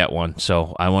gonna get one.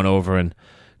 So I went over and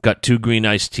got 2 green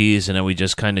iced teas, and then we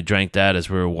just kind of drank that as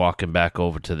we were walking back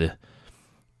over to the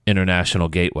International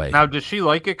Gateway. Now, does she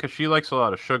like it? Because she likes a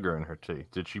lot of sugar in her tea.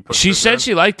 Did she put She sugar said in?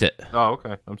 she liked it. Oh,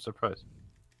 okay. I'm surprised.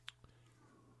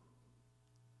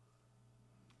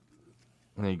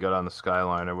 And then you got on the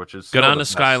Skyliner, which is Got still on the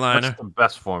best- Skyliner. That's the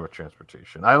best form of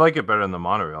transportation. I like it better than the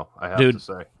monorail, I have Dude. to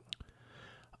say.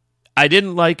 I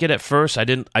didn't like it at first. I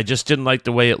just didn't like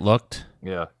the way it looked.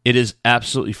 Yeah, It is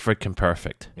absolutely freaking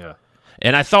perfect. yeah.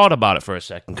 And I thought about it for a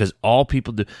second because all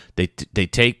people do, they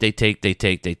take.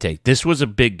 This was a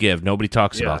big give. Nobody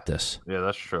talks Yeah. about this. Yeah,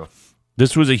 that's true.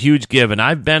 This was a huge give, and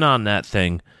I've been on that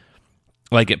thing,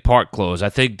 like at Park Close. I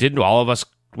think didn't all of us?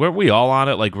 Weren't we all on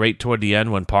it like right toward the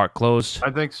end when Park closed? I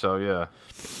think so, yeah.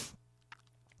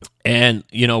 And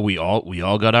you know, we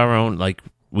all got our own. Like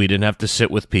we didn't have to sit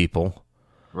with people,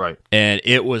 Right. and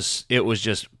it was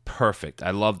just perfect. I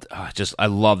love the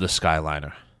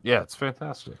Skyliner. Yeah, it's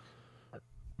fantastic.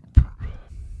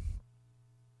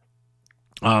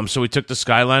 So we took the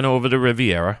Skyliner over to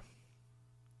Riviera.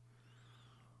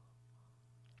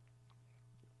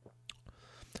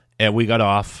 And we got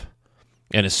off.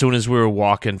 And as soon as we were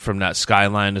walking from that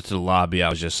Skyliner to the lobby, I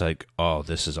was just like, oh,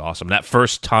 this is awesome. That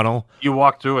first tunnel. You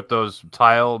walk through with those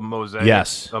tile mosaics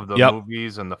Yes. of the Yep.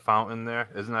 movies and the fountain there.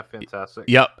 Isn't that fantastic?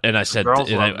 Yep. And I said, Girls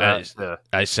and love that. Yeah.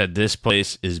 I said, this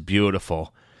place is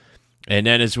beautiful. And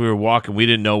then as we were walking, we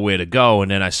didn't know where to go.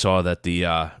 And then I saw that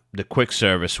the quick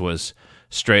service was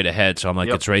straight ahead. So I'm like,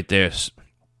 Yep. it's right there.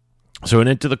 So we went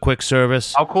into the quick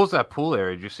service. How cool is that pool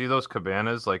area? Did you see those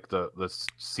cabanas, like the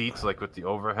seats, like with the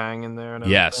overhang in there? And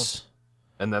everything? Yes.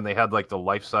 And then they had like the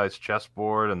life-size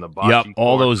chessboard and the bocce. Yep,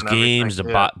 all courts those and everything. games, the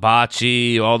Yeah.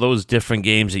 bocce, all those different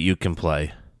games that you can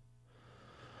play.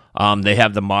 They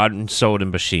have the modern soda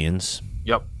machines.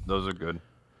 Yep, those are good.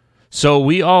 So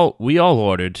we all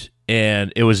ordered,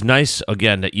 and it was nice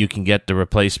again that you can get the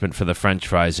replacement for the French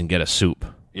fries and get a soup.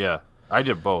 Yeah, I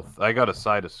did both. I got a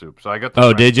side of soup, so I got the Oh,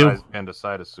 French did you? fries and a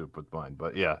side of soup with mine.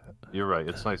 But yeah, you're right.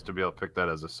 It's nice to be able to pick that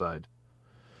as a side.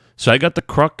 So I got the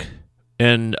crook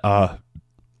and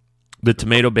the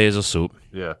tomato basil soup.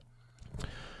 Yeah.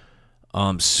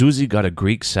 Susie got a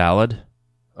Greek salad,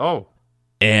 Oh,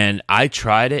 and I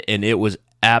tried it, and it was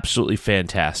absolutely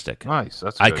fantastic. nice.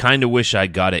 That's I good. kind of wish I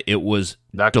got it. It was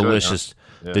That good, huh? delicious.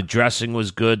 Yeah. The dressing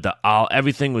was good.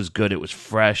 Everything was good. It was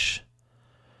fresh.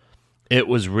 It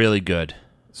was really good.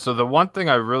 So the one thing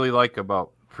I really like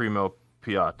about Primo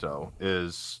Piatto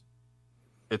is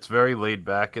it's very laid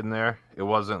back in there. It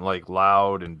wasn't like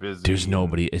loud and busy. There's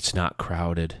nobody. It's not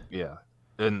crowded. Yeah.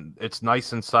 And it's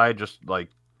nice inside. Just like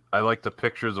I like the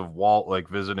pictures of Walt like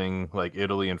visiting like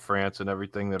Italy and France and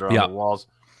everything that are on Yeah. the walls.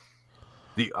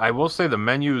 I will say the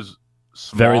menu's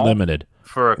small. Very limited.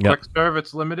 For a Yep. quick serve,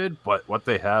 it's limited, but what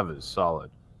they have is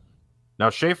solid. Now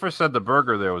Schaefer said the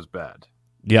burger there was bad.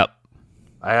 Yep.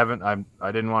 I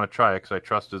didn't want to try it because I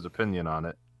trust his opinion on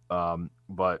it.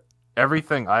 But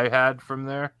everything I had from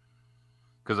there,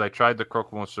 because I tried the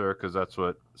croque monsieur because that's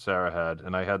what Sarah had,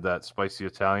 and I had that spicy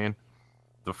Italian.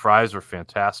 The fries were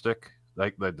fantastic,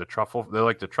 like the truffle. They're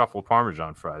like the truffle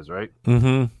Parmesan fries, right?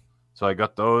 Mm-hmm. So I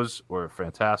got those, were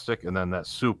fantastic, and then that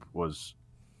soup was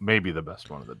maybe the best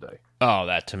one of the day. Oh,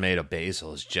 that tomato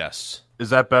basil is just. Is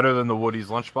that better than the Woody's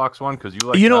Lunchbox one? Because you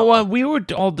like. You know that what? one. We were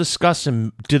all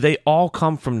discussing. Do they all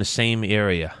come from the same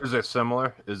area? Is it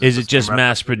similar? Is the it same just mass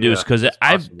recipe? produced? Yeah, Because it's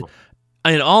I've, possible.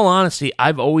 in all honesty,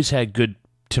 I've always had good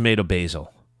tomato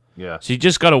basil. Yeah, So you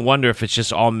just got to wonder if it's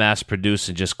just all mass produced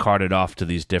and just carted off to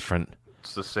these different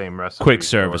it's the same recipe. quick or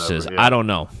services. whatever, yeah. I don't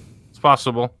know. It's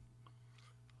possible.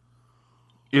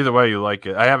 Either way, you like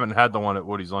it. I haven't had the one at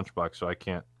Woody's Lunchbox, so I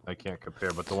can't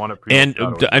compare. But the one at Primo And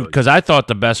Piatto was really because I thought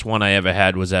the best one I ever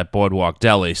had was at Boardwalk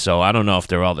Deli, so I don't know if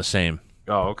they're all the same.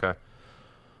 good. Oh, okay.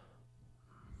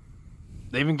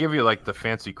 They even give you like the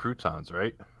fancy croutons,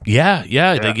 right? Yeah,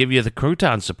 Yeah. they give you the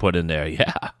croutons to put in there.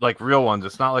 Yeah. Like real ones.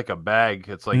 It's not like a bag.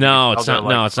 It's like No, you can it's tell not.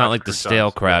 they're No, it's not fresh like the croutons.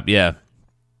 stale crap. Yeah.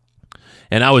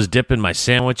 And I was dipping my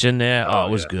sandwich in there. Oh, Oh, it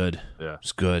was yeah. good. Yeah.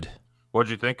 It's good. What'd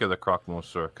you think of the croque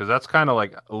monsieur? Because that's kind of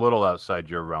like a little outside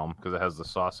your realm because it has the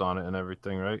sauce on it and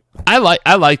everything, right? I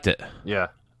liked it. Yeah,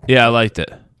 Yeah, I liked it.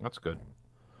 that's good.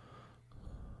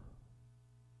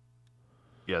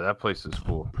 Yeah, that place is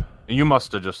cool. And you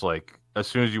must have just like as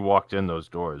soon as you walked in those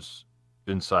doors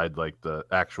inside like the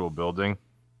actual building,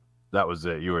 that was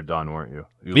it. You were done, weren't you?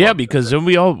 You Yeah, loved it. because then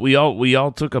we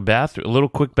all took a little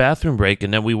quick bathroom break,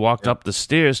 and then we walked up the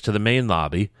stairs to the main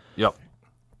lobby. Yep.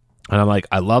 And I'm like,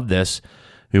 I love this.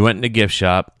 We went in the gift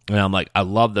shop, and I'm like, I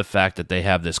love the fact that they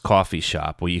have this coffee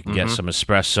shop where you can get some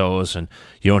espressos, and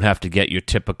you don't have to get your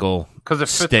typical Because it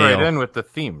fits stale. right in with the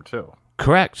theme too.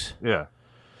 Correct. Yeah.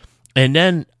 And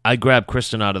then I grabbed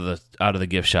Kristen out of the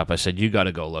gift shop. I said, "You got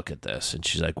to go look at this." And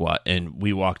she's like, "What?" And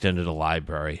we walked into the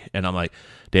library, and I'm like,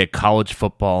 they had college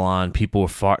football on. People were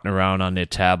farting around on their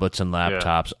tablets and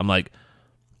laptops. I'm like,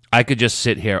 I could just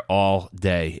sit here all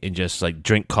day and just like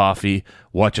drink coffee,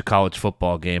 watch a college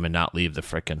football game, and not leave the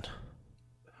frickin'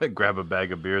 Grab a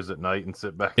bag of beers at night and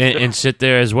sit back. and sit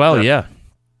there as well. Yeah.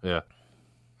 Yeah.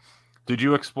 Did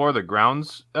you explore the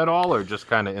grounds at all, or just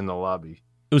kind of in the lobby?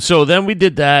 So then we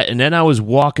did that, and then I was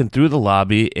walking through the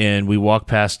lobby, and we walked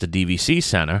past the DVC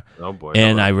Center, Oh boy!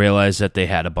 and I realized that they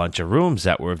had a bunch of rooms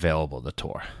that were available to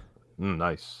tour.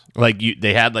 Nice. Like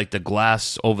they had like the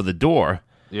glass over the door,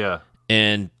 Yeah.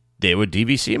 and they were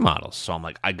DVC models. So I'm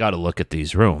like, I got to look at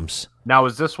these rooms. Now,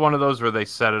 is this one of those where they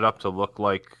set it up to look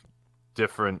like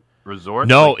different resorts?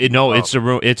 No, Like- it's the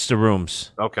room. It's the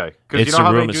rooms. Okay. Because It's you know the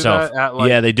how room they do itself. that at, like,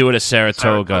 Yeah, they do it at Saratoga.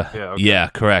 Saratoga, yeah, okay. Yeah,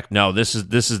 correct. No, this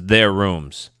is their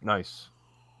rooms. Nice.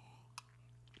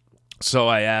 So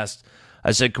I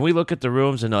said, can we look at the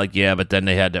rooms? And they're like, yeah, but then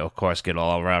they had to, of course, get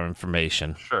all of our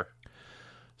information. Sure.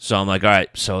 So I'm like, all right,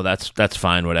 so that's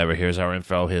fine, whatever. Here's our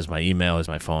info. Here's my email. Here's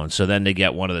my phone. So then they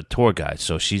get one of the tour guides.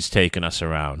 So she's taking us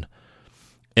around.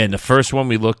 And the first one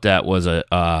we looked at was it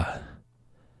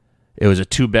was a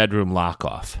 2-bedroom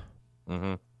lock-off.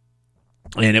 Mm-hmm.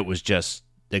 And it was just,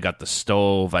 they got the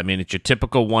stove. I mean, it's your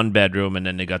typical 1-bedroom, and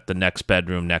then they got the next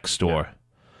bedroom next door.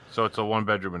 So it's a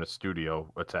 1-bedroom and a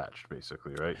studio attached,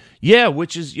 basically, right? Yeah,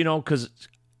 which is, because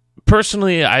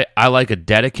personally, I like a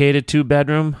dedicated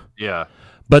 2-bedroom. Yeah.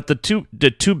 But the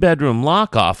 2-bedroom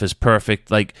lock-off is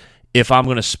perfect, like, if I'm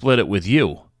going to split it with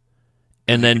you.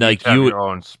 And then, like, have your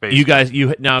own space. you guys,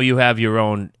 now you have your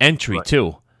own entry, Right.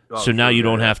 too. Oh, So now sure, you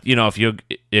don't yeah. have,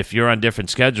 if you're on different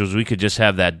schedules, we could just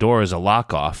have that door as a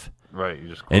lock-off. Right. You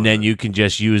just And close then it. you can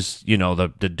just use,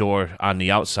 the door on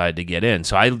the outside to get in.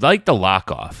 So I like the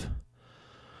lock-off.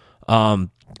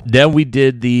 Then we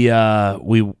did the,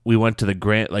 we went to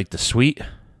the suite.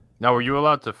 Now, were you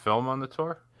allowed to film on the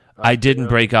tour? I didn't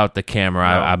break out the camera.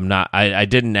 No. I'm not. I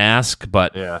didn't ask,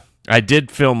 but Yeah. I did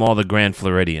film all the Grand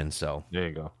Floridian. So There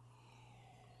you go.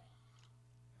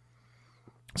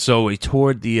 we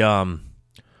toured the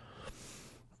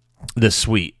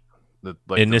suite, The,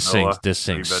 and the this villa, thing's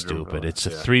 3-bedroom stupid. villa. It's a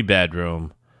Yeah.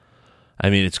 3-bedroom. I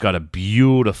mean, it's got a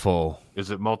beautiful. Is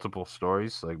it multiple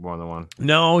stories, like more than one?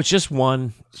 No, it's just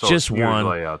one. So Just it's huge one.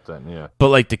 layout then, yeah. But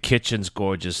like the kitchen's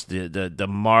gorgeous, the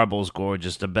marble's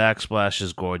gorgeous, the backsplash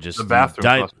is gorgeous. The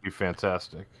bathroom must be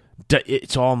fantastic.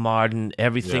 It's all modern.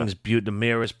 Everything's beautiful. The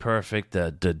mirror's perfect.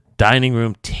 The dining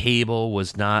room table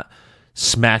was not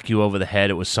smack you over the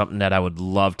head. It was something that I would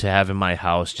love to have in my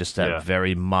house. Just that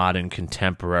very modern,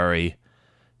 contemporary,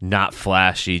 not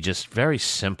flashy, just very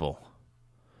simple.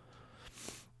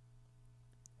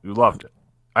 You loved it.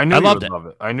 I knew I you loved would it. love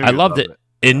it. I knew I you'd loved love it.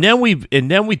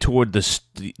 And then we toured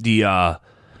the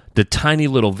tiny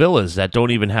little villas that don't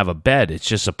even have a bed. It's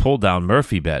just a pull down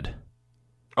Murphy bed.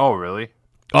 Oh, really?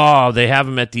 Oh, they have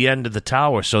them at the end of the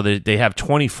tower, so they have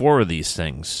 24 of these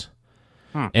things,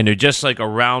 and they're just like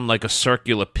around like a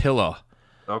circular pillow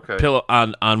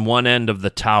on one end of the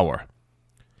tower,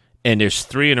 and there's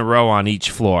 3 in a row on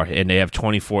each floor, and they have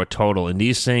 24 total. And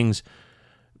these things,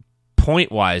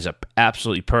 point wise, are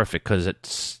absolutely perfect because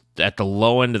it's at the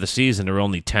low end of the season. They're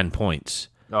only 10 points,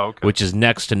 which is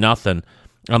next to nothing.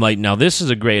 I'm like, now this is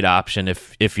a great option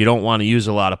if you don't want to use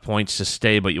a lot of points to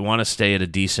stay, but you want to stay at a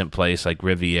decent place like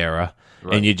Riviera,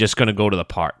 and you're just going to go to the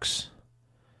parks.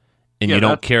 And you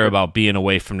don't care about being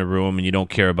away from the room, and you don't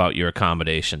care about your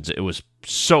accommodations. It was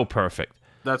so perfect.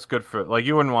 That's good for, like,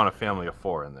 you wouldn't want a family of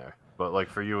 4 in there, but like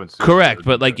for you and Susan, Correct,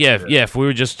 but like, if we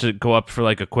were just to go up for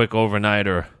like a quick overnight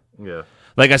or... Yeah.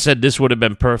 Like I said, this would have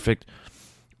been perfect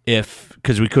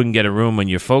because we couldn't get a room when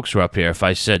your folks were up here. If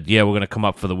I said, yeah, we're going to come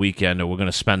up for the weekend or we're going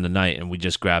to spend the night, and we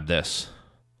just grab this.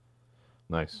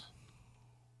 Nice.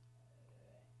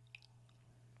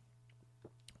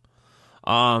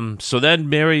 So then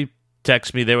Mary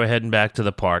texted me they were heading back to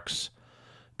the parks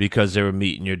because they were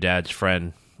meeting your dad's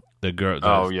friend, the girl.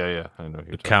 I know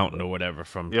the accountant or whatever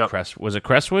from was it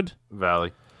Crestwood?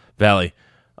 Valley.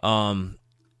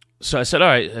 So I said, all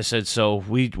right. I said, so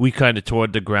we kind of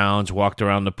toured the grounds, walked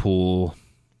around the pool.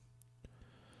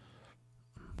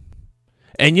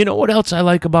 And you know what else I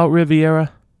like about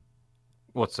Riviera?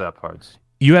 What's that, Pards?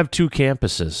 You have 2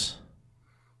 campuses.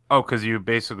 Oh, because you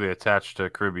basically attached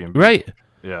to Caribbean Beach. Right.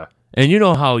 Yeah. And you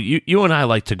know how you and I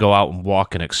like to go out and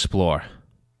walk and explore.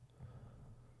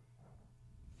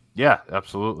 Yeah,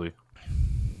 absolutely.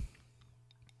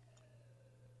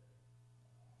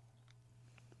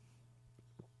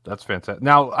 That's fantastic.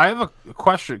 Now, I have a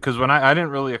question, because when I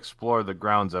didn't really explore the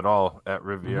grounds at all at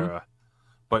Riviera,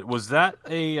 but was that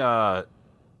their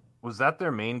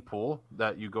main pool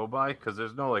that you go by? Because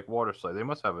there's no like water slide. They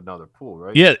must have another pool,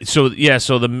 right? Yeah. So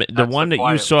the one that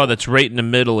you saw that's right in the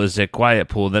middle is their quiet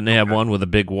pool. Then they have one with a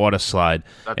big water slide,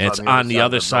 and it's on the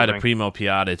other side of Primo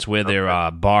Piatti. It's where their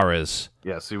bar is.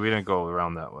 Yeah. See, we didn't go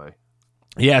around that way.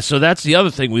 Yeah. So that's the other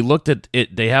thing. We looked at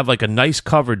it. They have like a nice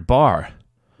covered bar.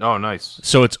 Oh, nice.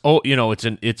 So it's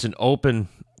an open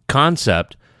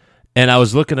concept, and I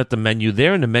was looking at the menu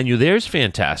there, and the menu there is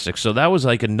fantastic. So that was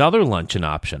like another luncheon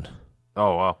option.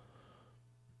 Oh wow.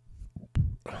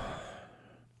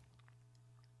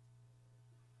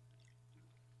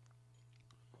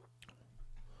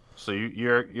 So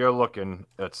you're looking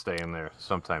at staying there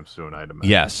sometime soon, I'd imagine.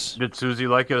 Yes. Did Susie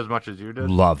like it as much as you did?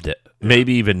 Loved it.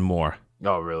 Maybe even more.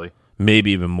 Oh, really?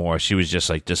 Maybe even more. She was just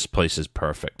like, this place is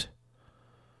perfect.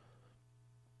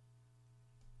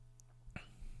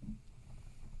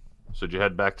 So did you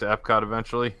head back to Epcot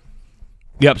eventually?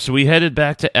 Yep, so we headed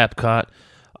back to Epcot.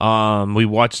 We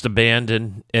watched the band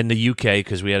in the UK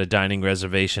because we had a dining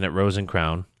reservation at Rose and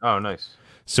Crown. Oh, nice.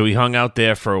 So we hung out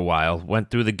there for a while,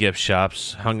 went through the gift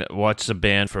shops, watched the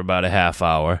band for about a half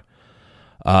hour.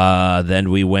 Then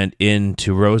we went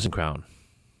into Rose and Crown.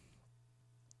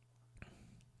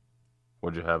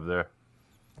 What'd you have there?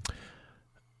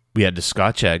 We had the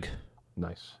Scotch egg.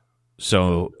 Nice.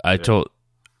 So I told...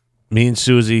 Me and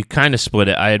Susie kind of split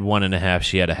it. I had 1.5.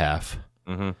 She had a half.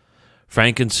 Mm-hmm.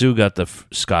 Frank and Sue got the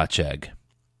Scotch egg.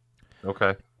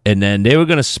 Okay. And then they were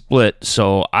going to split.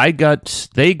 So they got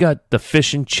the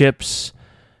fish and chips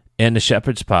and the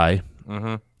shepherd's pie.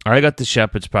 Mm-hmm. I got the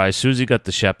shepherd's pie. Susie got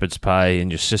the shepherd's pie. And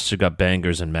your sister got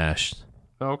bangers and mashed.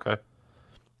 Oh, okay.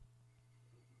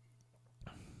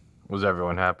 Was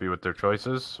everyone happy with their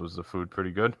choices? Was the food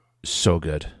pretty good? So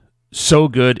good. So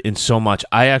good and so much.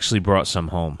 I actually brought some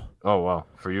home. Oh, wow.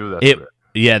 For you, that's rare.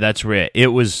 Yeah, that's rare. It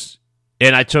was,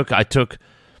 and I took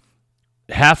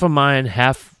half of mine,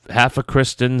 half of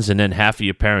Kristen's, and then half of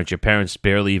your parents. Your parents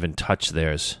barely even touched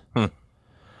theirs.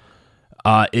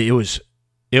 It was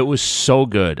so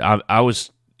good. I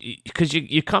was, because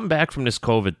you come back from this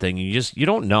COVID thing, and you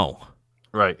don't know.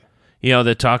 Right. You know,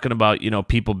 they're talking about,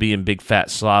 people being big fat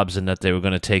slobs and that they were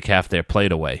going to take half their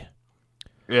plate away.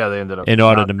 Yeah, they ended up in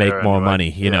order to make more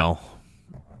money, you know.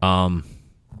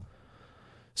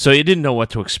 So you didn't know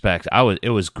what to expect. It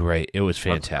was great. It was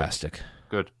fantastic.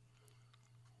 Good.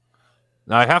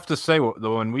 Now I have to say,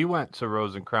 though, when we went to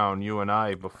Rose and Crown, you and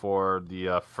I, before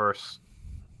the first,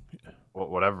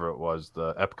 whatever it was,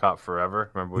 the Epcot Forever.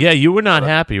 Remember? Yeah, you were not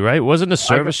happy, right? Wasn't the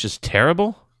service just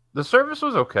terrible? The service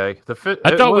was okay.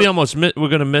 I thought we almost were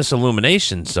going to miss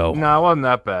Illumination. So no, it wasn't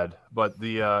that bad. But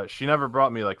she never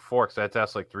brought me like forks. I had to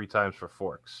ask like 3 times for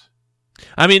forks.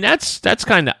 I mean, that's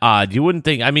kind of odd. You wouldn't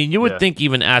think. I mean, you would think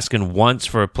even asking once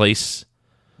for a place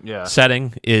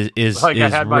setting is like is I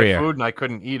had rare. my food and I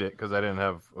couldn't eat it because I didn't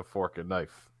have a fork and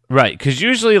knife. Right, because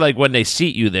usually like when they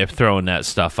seat you, they're throwing that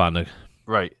stuff on the.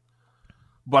 Right.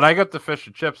 But I got the fish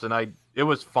and chips and it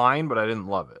was fine, but I didn't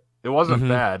love it. It wasn't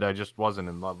bad. I just wasn't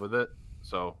in love with it.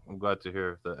 So I'm glad to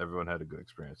hear that everyone had a good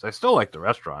experience. I still like the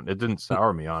restaurant. It didn't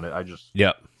sour me on it. I just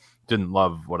didn't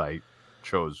love what I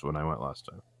chose when I went last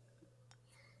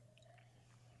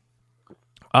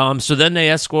time. So then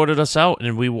they escorted us out,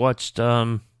 and we watched.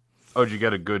 Oh, did you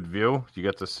get a good view? Did you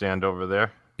get to stand over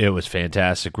there? It was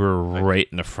fantastic. We were right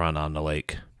in the front on the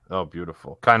lake. Oh,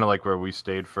 beautiful. Kind of like where we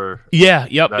stayed for. Yeah,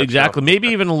 yep, that exactly. show. Maybe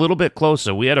even a little bit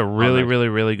closer. We had a really, nice. really,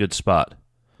 really good spot.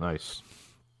 Nice.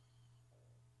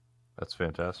 That's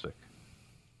fantastic.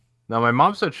 Now, my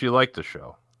mom said she liked the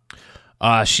show.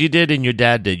 She did, and your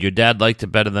dad did. Your dad liked it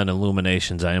better than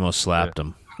Illuminations. I almost slapped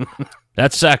him.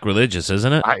 That's sacrilegious,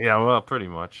 isn't it? Yeah, well, pretty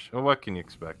much. Well, what can you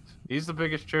expect? He's the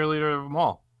biggest cheerleader of them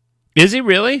all. Is he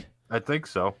really? I think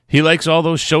so. He likes all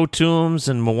those show tunes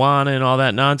and Moana and all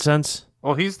that nonsense?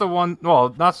 Well, he's the one.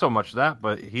 Well, not so much that,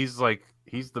 but he's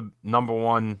the number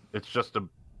one. It's just a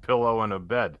pillow and a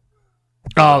bed.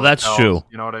 Oh, that's Hotels, true.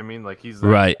 You know what I mean? Like he's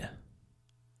Right.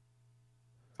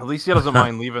 At least he doesn't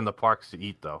mind leaving the parks to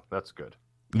eat, though. That's good.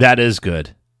 That is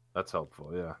good. That's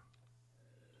helpful. Yeah.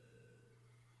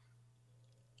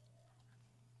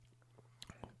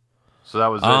 So that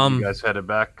was it. You guys headed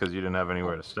back because you didn't have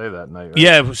anywhere to stay that night. Right?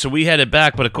 Yeah, so we headed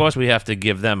back, but of course we have to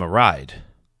give them a ride.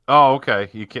 Oh, okay.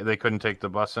 They couldn't take the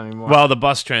bus anymore. Well, the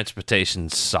bus transportation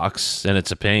sucks, and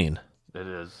it's a pain. It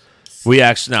is. We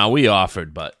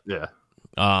offered, but Yeah.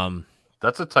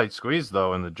 That's a tight squeeze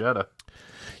though in the Jetta.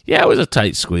 yeah, it was a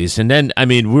tight squeeze. And then, I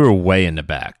mean, we were way in the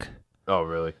back. Oh,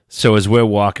 really? So as we're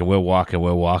walking,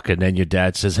 then your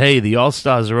dad says, "Hey, the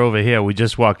All-Stars are over here. We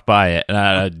just walked by it."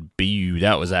 And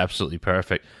that was absolutely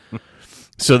perfect.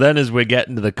 So then as we're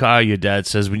getting to the car, your dad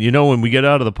says, when we get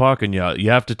out of the parking lot,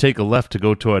 you have to take a left to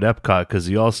go toward Epcot because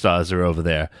the All-Stars are over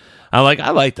there. I'm like,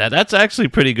 I like that. That's actually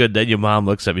pretty good. Then your mom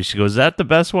looks at me. She goes, "Is that the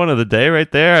best one of the day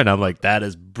right there?" And I'm like, that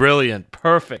is brilliant.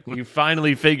 Perfect. You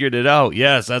finally figured it out.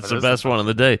 Yes, that's the best one of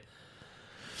the day.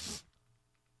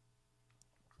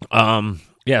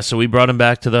 Yeah, so we brought him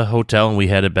back to the hotel and we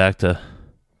headed back to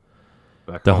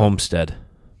the homestead.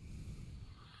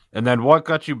 And then what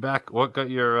got you back? What got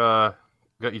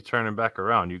you turning back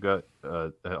around? You got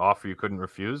an offer you couldn't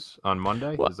refuse on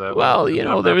Monday? Is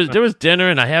that there was dinner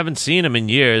and I haven't seen him in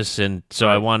years, and so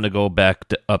I wanted to go back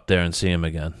up there and see him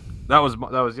again. That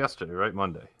was yesterday, right?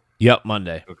 Monday. Yep,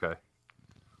 Monday. Okay.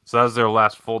 So that was their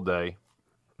last full day.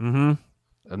 Mm-hmm.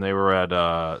 And they were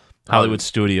at Hollywood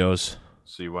Studios.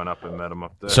 So you went up and met them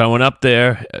up there. So I went up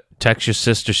there, text your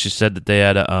sister. She said that they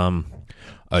had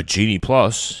a Genie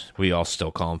Plus. We all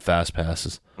still call them Fast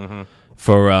Passes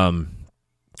for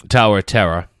Tower of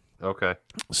Terror. Okay.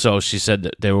 So she said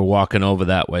that they were walking over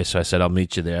that way. So I said, I'll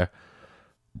meet you there.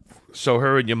 So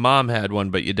her and your mom had one,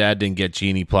 but your dad didn't get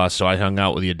Genie Plus. So I hung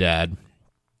out with your dad.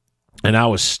 And I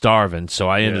was starving. So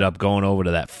I ended up going over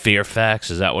to that Fairfax.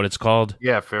 Is that what it's called?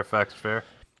 Yeah, Fairfax Fair.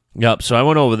 Yep. So I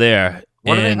went over there.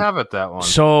 What do they have at that one?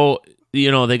 So,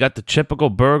 they got the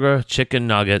typical burger, chicken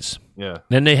nuggets. Yeah.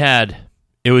 Then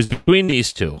it was between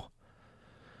these two.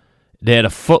 They had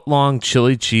a foot-long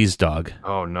chili cheese dog.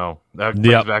 Oh, no. That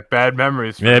brings back bad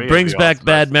memories for me. It brings back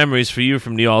bad memories for you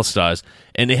from the All-Stars.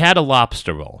 And they had a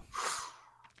lobster roll.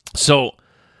 So,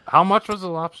 how much was the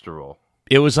lobster roll?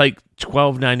 It was like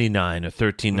 $12.99 or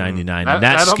 $13.99, and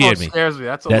that scared me. Scares me.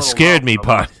 That scared me,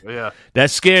 part. Yeah.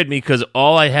 That scared me because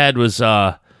all I had was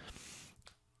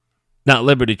not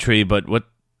Liberty Tree, but what?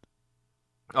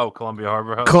 Oh, Columbia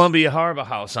Harbor House. Columbia Harbor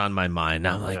House on my mind.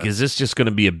 I'm like, is this just going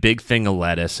to be a big thing of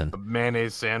lettuce and a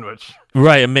mayonnaise sandwich?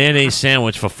 Right, a mayonnaise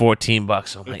sandwich for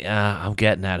 $14. I'm like, I'm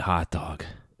getting that hot dog.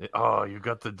 Oh, you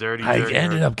got the dirty. I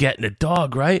ended up getting a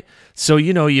dog, right? So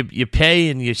you pay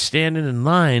and you're standing in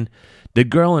line. The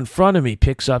girl in front of me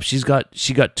picks up. She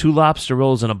got 2 lobster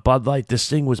rolls and a Bud Light. This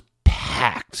thing was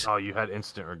packed. Oh, you had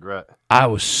instant regret. I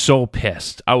was so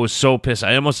pissed. I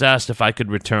almost asked if I could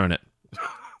return it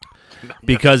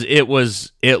because it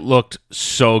looked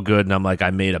so good, and I'm like, I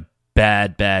made a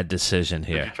bad decision Did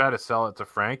here. you try to sell it to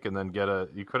Frank and then get a?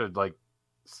 You could have like,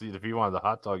 see if you wanted the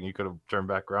hot dog, you could have turned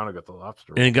back around and got the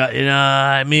lobster. And it got,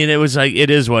 I mean, it was like, it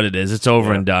is what it is. It's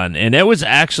over and done. And it was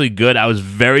actually good. I was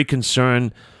very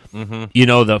concerned,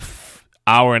 the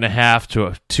hour and a half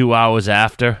to 2 hours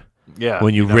after. Yeah,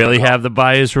 When you never really know. have the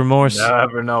buyer's remorse. You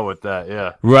never know with that.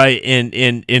 Yeah, Right.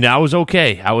 And I was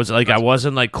okay. I was like, I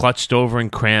wasn't like clutched over in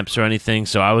cramps or anything.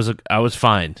 So I was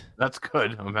fine. that's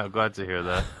good. I'm glad to hear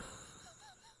that.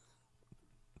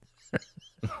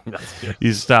 That's good.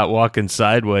 You start walking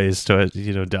sideways to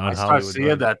down I start Hollywood seeing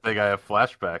Road. that thing. I have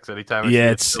flashbacks anytime. I see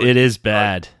Yeah, it, it is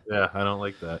bad. Yeah, I don't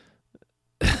like that.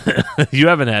 You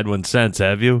haven't had one since,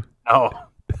 have you? No,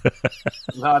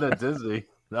 not at Disney.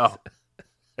 No.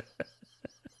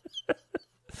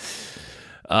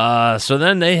 So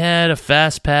then they had a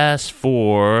fast pass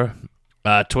for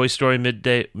Toy Story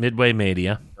Midway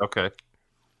Mania. Okay.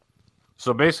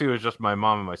 So basically, it was just my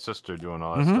mom and my sister doing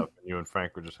all that stuff, and you and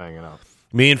Frank were just hanging out.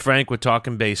 Me and Frank were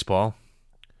talking baseball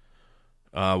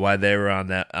while they were on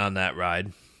that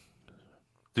ride.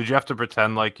 Did you have to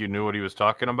pretend like you knew what he was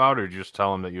talking about, or did you just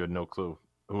tell him that you had no clue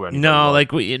who anybody No,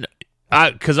 was?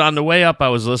 like because on the way up I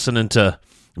was listening to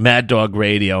Mad Dog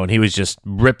Radio, and he was just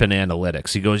ripping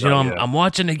analytics. He goes, I'm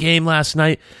watching the game last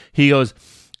night. He goes,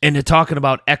 and they're talking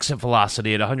about exit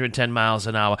velocity at 110 miles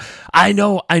an hour. I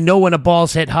know when a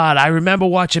ball's hit hard. I remember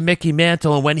watching Mickey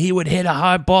Mantle, and when he would hit a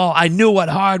hard ball, I knew what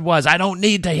hard was. I don't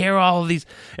need to hear all of these.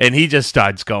 And he just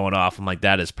starts going off. I'm like,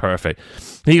 that is perfect.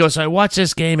 He goes, I watch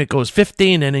this game. It goes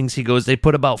 15 innings. He goes, they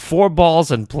put about 4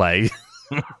 balls in play.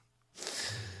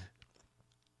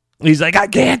 He's like, I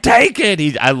can't take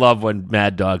it. I love when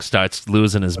Mad Dog starts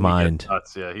losing his mind.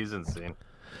 Nuts. Yeah, he's insane.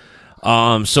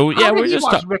 So yeah, How did we're he just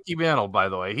watch Mickey Mantle, by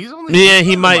the way. He's only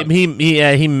he might he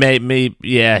may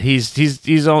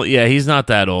he's only he's not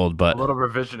that old, a but little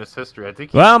revisionist history. I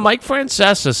think. well, Mike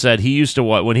Francesa said he used to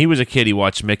watch when he was a kid. He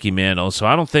watched Mickey Mantle, so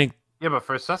I don't think Yeah, but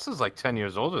Francesca's like 10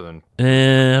 years older than.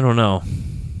 I don't know.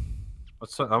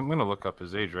 I'm gonna look up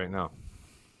his age right now.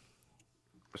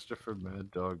 Christopher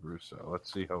Mad Dog Russo.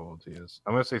 Let's see how old he is.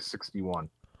 I'm gonna say 61.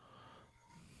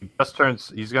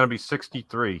 He's gonna be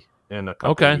 63 in a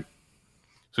couple. Okay. Weeks.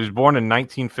 So he's born in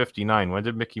 1959. When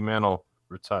did Mickey Mantle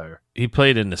retire? He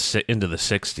played into the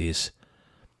 60s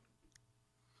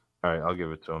All right, I'll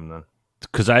give it to him then.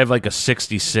 because I have like a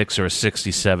 66 or a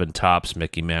 67 tops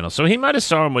Mickey Mantle, so he might have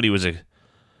saw him when he was a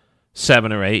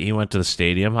 7 or 8. He went to the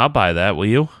stadium. I'll buy that. Will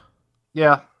you?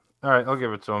 Yeah. All right, I'll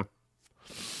give it to him.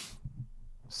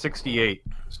 68.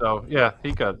 So yeah,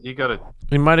 he got it.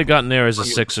 He might have gotten there as a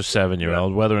 6 or 7 year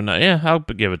old. Whether or not, I'll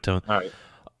give it to him. All right.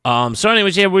 So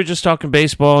anyways, we were just talking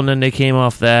baseball, and then they came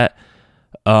off that.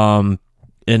 And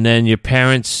then your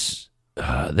parents,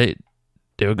 they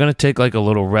were going to take like a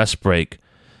little rest break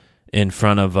in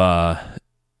front of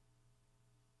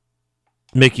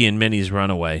Mickey and Minnie's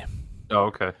Runaway. Oh,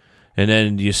 okay. And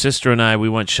then your sister and I, we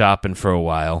went shopping for a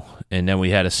while, and then we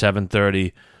had a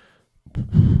 7:30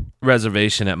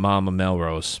 reservation at Mama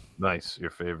Melrose. Nice. Your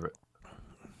favorite.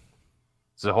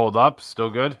 Does it hold up? Still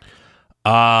good?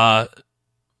 So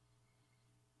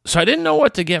I didn't know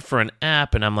what to get for an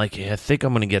app, and I'm like, I think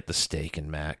I'm going to get the steak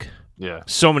and mac. Yeah.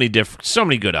 So many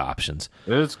good options.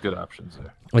 There's good options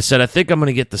there. I said, I think I'm going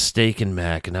to get the steak and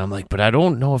mac, and I'm like, but I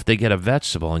don't know if they get a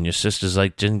vegetable. And your sister's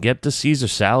like, Jen, get the Caesar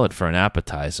salad for an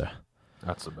appetizer.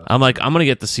 That's the best. I'm like, I'm going to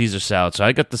get the Caesar salad. So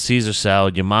I got the Caesar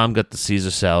salad. Your mom got the Caesar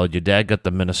salad. Your dad got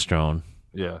the minestrone.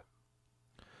 Yeah.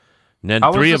 And then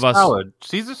How three was of the us. salad?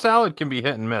 Caesar salad can be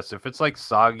hit and miss. If it's like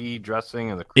soggy dressing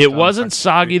and the It croutons wasn't aren't-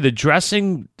 soggy. The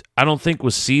dressing, I don't think,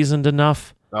 was seasoned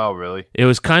enough. Oh, really? It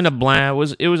was kind of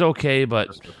bland. It was okay, but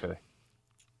Just okay.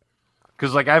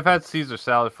 Because like I've had Caesar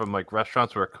salad from like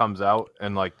restaurants where it comes out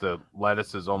and like the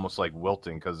lettuce is almost like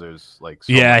wilting because there's like.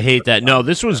 So yeah, I much hate that. No,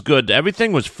 this was good.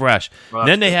 Everything was fresh. Well, And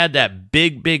then that's they good. had that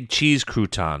big cheese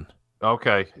crouton.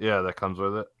 Okay, yeah, that comes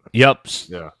with it. Yep,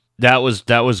 Yeah, that was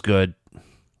good.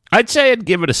 I'd say I'd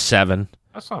give it a 7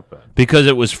 that's not bad. because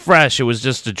it was fresh. It was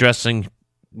just the dressing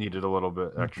Needed a little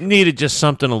bit extra. needed just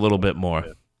something a little bit more.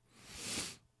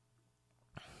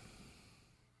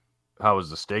 How was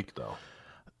the steak though?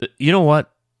 You know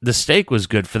what? The steak was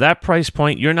good for that price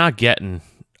point. You're not getting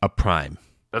a prime.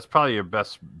 That's probably your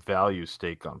best value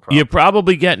steak on property. You're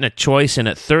probably getting a choice, and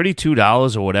at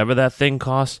 $32 or whatever that thing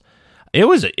costs, it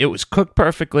was cooked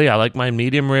perfectly. I like my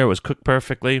medium rare. It was cooked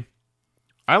perfectly.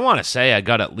 I want to say I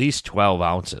got at least 12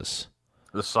 ounces.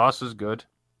 The sauce is good.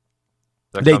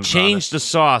 That They comes on changed it. the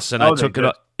sauce, and Oh, I they took it did?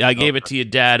 up. I gave it Okay. to your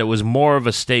dad. It was more of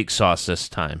a steak sauce this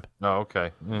time. Oh,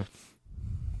 okay. Mm.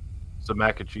 Is the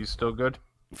mac and cheese still good?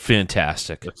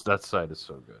 Fantastic. That side is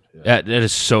so good. Yeah. That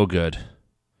is so good.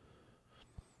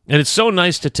 And it's so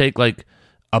nice to take like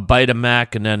a bite of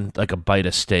mac and then like a bite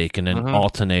of steak and then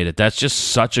alternate it. That's just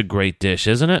such a great dish,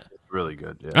 isn't it? It's really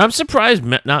good. Yeah. I'm surprised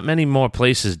not many more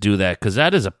places do that because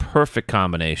that is a perfect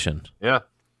combination. Yeah.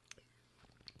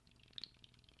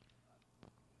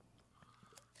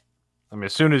 I mean,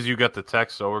 as soon as you got the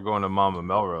text, so we're going to Mama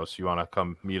Melrose, you want to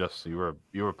come meet us? You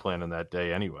were planning that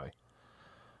day anyway.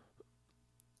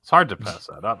 It's hard to pass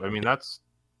that up. I mean, that's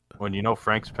when you know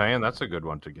Frank's paying. That's a good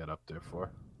one to get up there for.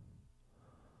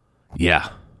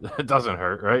 Yeah. It doesn't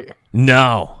hurt, right?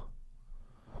 No.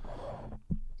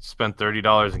 Spend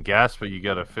 $30 in gas, but you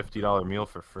get a $50 meal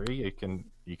for free. You can.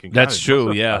 That's kinda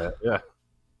true. justify Yeah. it. Yeah.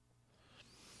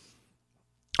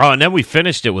 Oh, and then we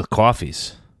finished it with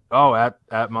coffees. Oh,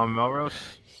 at Mama Melrose.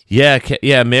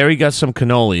 Yeah. Mary got some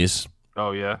cannolis.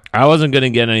 Oh yeah. I wasn't gonna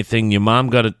get anything. Your mom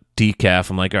got a decaf.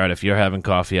 I'm like, all right, if you're having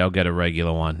coffee, I'll get a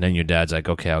regular one. Then your dad's like,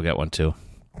 okay, I'll get one too.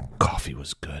 Coffee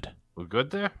was good. We're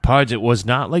good there. Pards, it was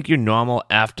not like your normal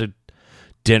after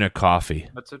dinner coffee.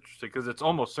 That's interesting because it's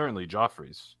almost certainly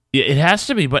Joffrey's. Yeah, it has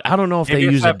to be, but I don't know if they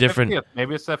use a different.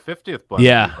 Maybe it's that 50th blend.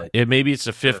 Yeah, maybe it's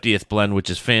the 50th blend, which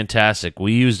is fantastic.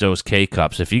 We use those K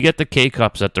cups. If you get the K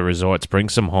cups at the resorts, bring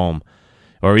some home,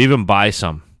 or even buy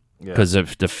some, because the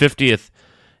 50th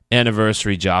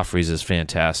anniversary Joffrey's is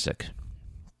fantastic.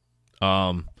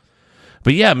 But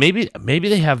yeah, maybe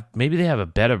they have a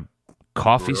better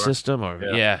coffee system, or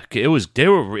it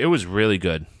was really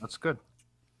good. That's good.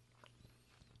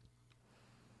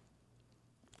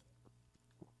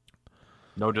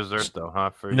 No dessert though, huh?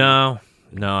 For No,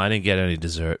 I didn't get any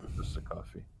dessert. Just the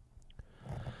coffee.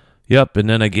 Yep, and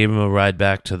then I gave him a ride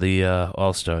back to the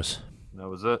All Stars. That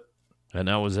was it. And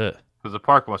that was it. Because the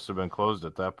park must have been closed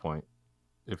at that point.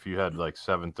 If you had like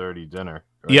 7:30 dinner.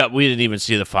 Right? Yeah, we didn't even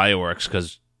see the fireworks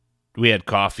because we had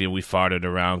coffee and we farted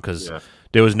around because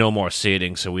there was no more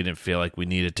seating, so we didn't feel like we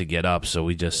needed to get up, so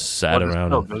we just sat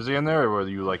around. Was it still busy in there, or were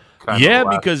you like kind of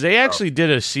relaxed? Because they actually did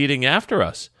a seating after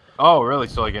us. Oh, really?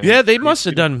 So like they must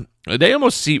have done. They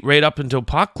almost seat right up until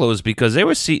park closed because they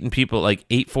were seating people at like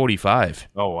 8:45.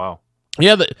 Oh wow!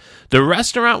 Yeah, the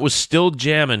restaurant was still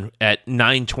jamming at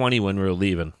 9:20 when we were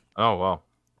leaving. Oh wow!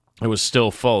 It was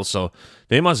still full, so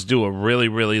they must do a really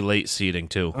really late seating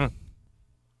too.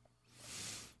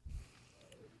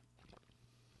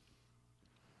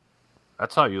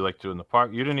 That's how you like to in the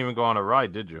park. You didn't even go on a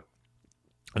ride, did you?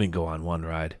 I didn't go on one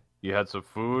ride. You had some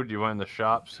food, you went in the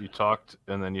shops, you talked,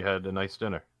 and then you had a nice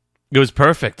dinner. It was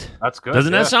perfect. That's good.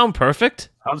 Doesn't that sound perfect?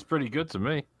 Sounds pretty good to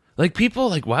me. Like people,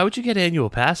 like why would you get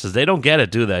annual passes? They don't get it,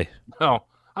 do they? No.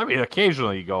 I mean,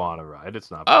 occasionally you go on a ride.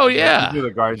 It's not Oh, bad. yeah. You do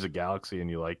the Guardians of the Galaxy and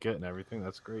you like it and everything.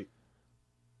 That's great.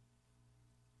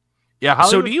 Yeah,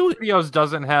 Hollywood Studios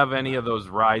doesn't have any of those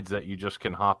rides that you just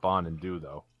can hop on and do,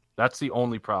 though. That's the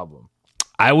only problem.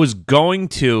 I was going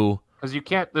to... Because you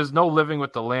can't... There's no Living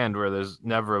with the Land where there's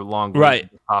never a long... Right.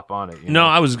 To hop on it. No,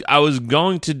 I was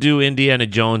going to do Indiana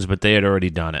Jones, but they had already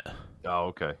done it. Oh,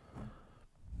 okay.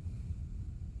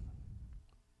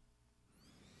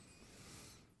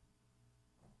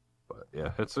 But,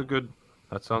 yeah, it's a good...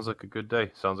 That sounds like a good day.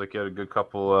 Sounds like you had a good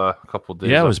couple days.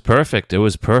 Yeah, it was perfect. It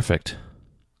was perfect.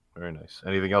 Very nice.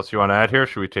 Anything else you want to add here? Or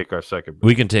should we take our second break?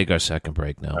 We can take our second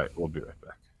break now. All right, we'll be right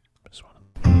back.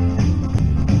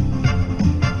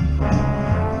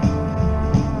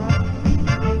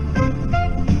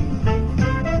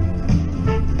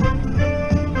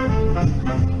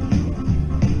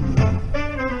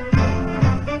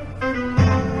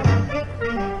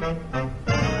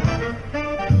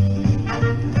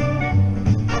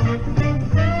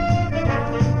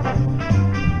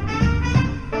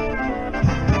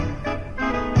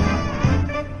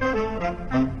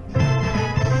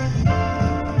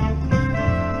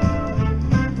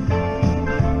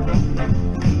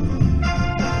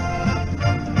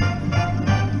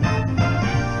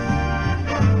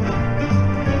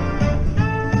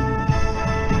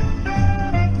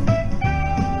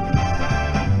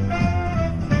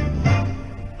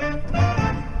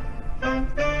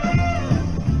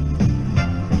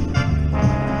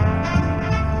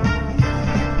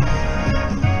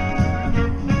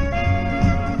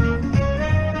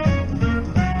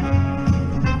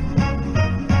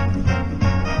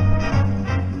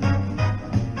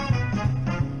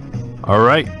 All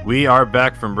right, we are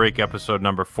back from break, episode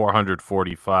number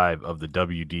 445 of the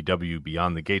WDW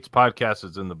Beyond the Gates podcast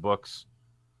is in the books,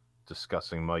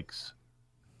 discussing Mike's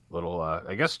little,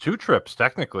 I guess, 2 trips,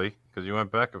 technically, because you went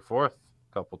back and forth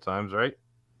a couple times, right?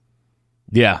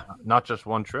 Yeah. Not just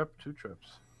 1 trip, 2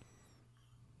 trips.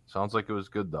 Sounds like it was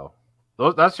good, though.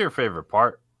 That's your favorite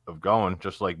part of going,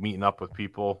 just like meeting up with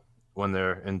people when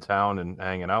they're in town and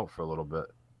hanging out for a little bit.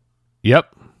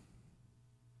 Yep.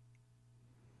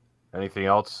 Anything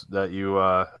else that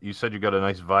you said you got a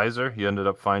nice visor? You ended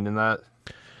up finding that?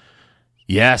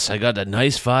 Yes, I got a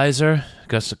nice visor.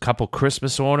 Got a couple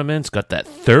Christmas ornaments. Got that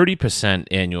 30%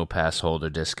 annual pass holder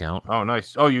discount. Oh,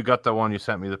 nice. Oh, you got the one you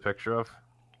sent me the picture of?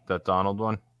 That Donald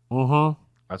one?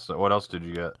 Mm-hmm. What else did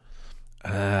you get?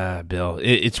 Bill,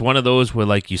 it's one of those where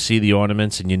like you see the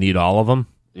ornaments and you need all of them.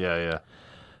 Yeah.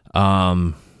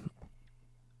 I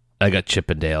got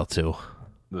Chippendale too.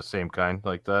 The same kind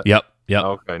like that? Yep.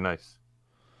 Okay, nice.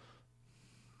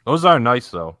 Those are nice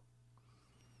though.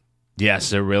 Yes,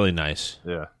 they're really nice.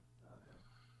 Yeah.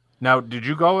 Now, did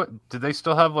they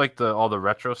still have like all the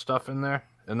retro stuff in there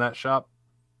in that shop?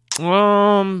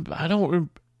 I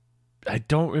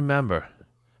don't remember.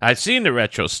 I've seen the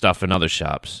retro stuff in other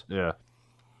shops. Yeah.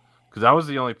 Because that was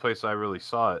the only place I really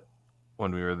saw it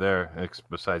when we were there,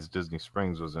 besides Disney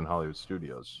Springs, was in Hollywood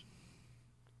Studios.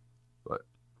 But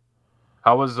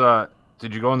how was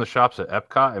did you go in the shops at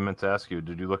Epcot? I meant to ask you,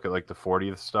 did you look at like the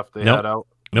 40th stuff they had out?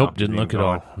 Nope, didn't look at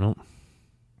all. Nope.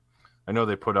 I know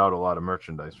they put out a lot of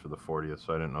merchandise for the 40th,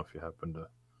 so I didn't know if you happened to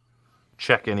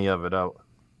check any of it out.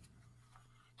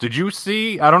 Did you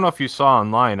see, I don't know if you saw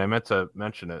online, I meant to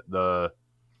mention it, the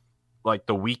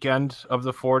weekend of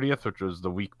the 40th, which was the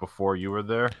week before you were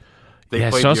there. I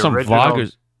saw some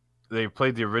vloggers. They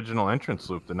played the original entrance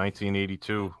loop, the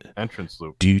 1982 entrance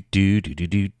loop. Do.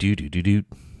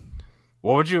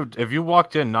 What would you, if you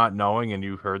walked in not knowing and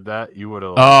you heard that, you would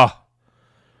have...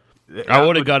 I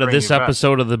would have got it. This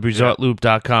episode of the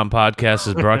BresortLoop.com podcast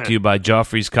is brought to you by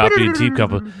Joffrey's Copy and Tea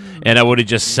Company. And I would have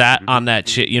just sat on that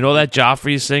shit. You know that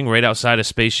Joffrey's thing right outside of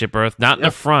Spaceship Earth? Not in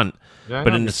the front,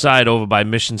 but in the side over by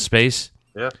Mission Space.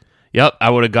 Yeah. Yep, I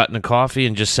would have gotten a coffee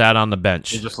and just sat on the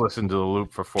bench. You just listened to the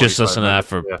loop for 45 Just listen to that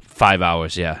for 5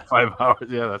 hours, yeah. 5 hours,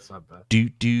 yeah, that's not bad. Do.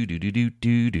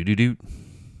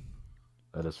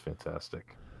 That is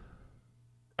fantastic.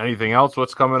 Anything else?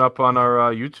 What's coming up on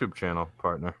our YouTube channel,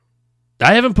 partner?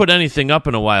 I haven't put anything up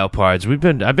in a while, Pards.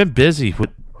 I've been busy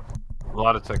with a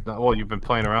lot of technology. Well, you've been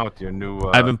playing around with your new...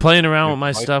 I've been playing around with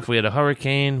my stuff. We had a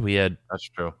hurricane. We had... That's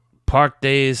true. Park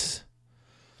days.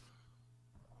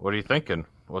 What are you thinking?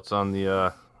 What's on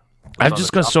the... I've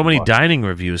just got so many dining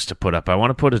reviews to put up. I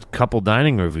want to put a couple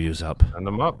dining reviews up. Send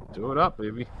them up. Do it up,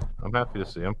 baby. I'm happy to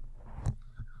see them.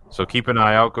 So keep an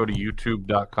eye out. Go to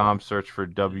youtube.com. Search for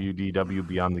WDW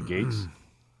Beyond the Gates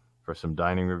for some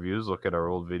dining reviews. Look at our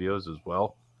old videos as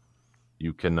well.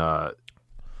 You can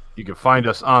find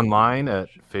us online at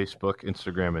Facebook,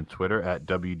 Instagram, and Twitter at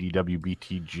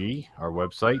WDWBTG. Our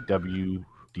website,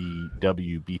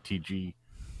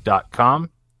 WDWBTG.com.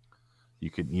 You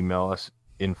can email us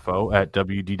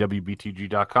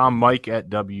info@WDWBTG.com, Mike at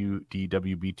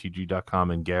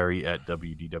WDWBTG.com, and Gary at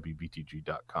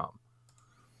WDWBTG.com.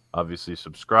 Obviously,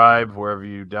 subscribe wherever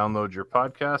you download your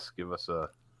podcasts. Give us a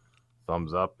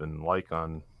thumbs up and like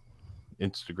on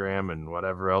Instagram and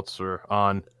whatever else we're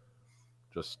on.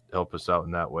 Just help us out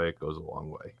in that way. It goes a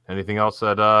long way. Anything else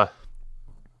that I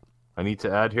need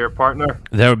to add here, partner?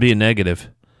 That would be a negative.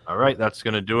 All right, that's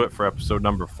going to do it for episode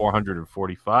number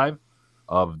 445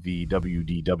 of the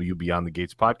WDW Beyond the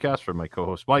Gates podcast. For my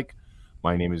co-host Mike,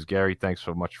 my name is Gary. Thanks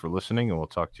so much for listening, and we'll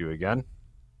talk to you again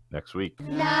next week.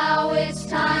 Now it's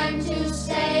time to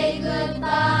say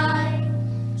goodbye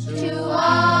to all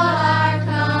our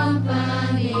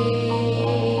company.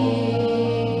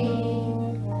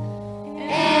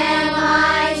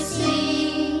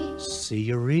 M-I-C See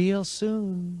you real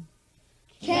soon.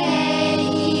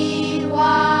 K-E-Y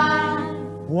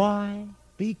Why?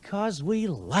 Because we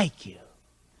like you.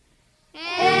 M-O-U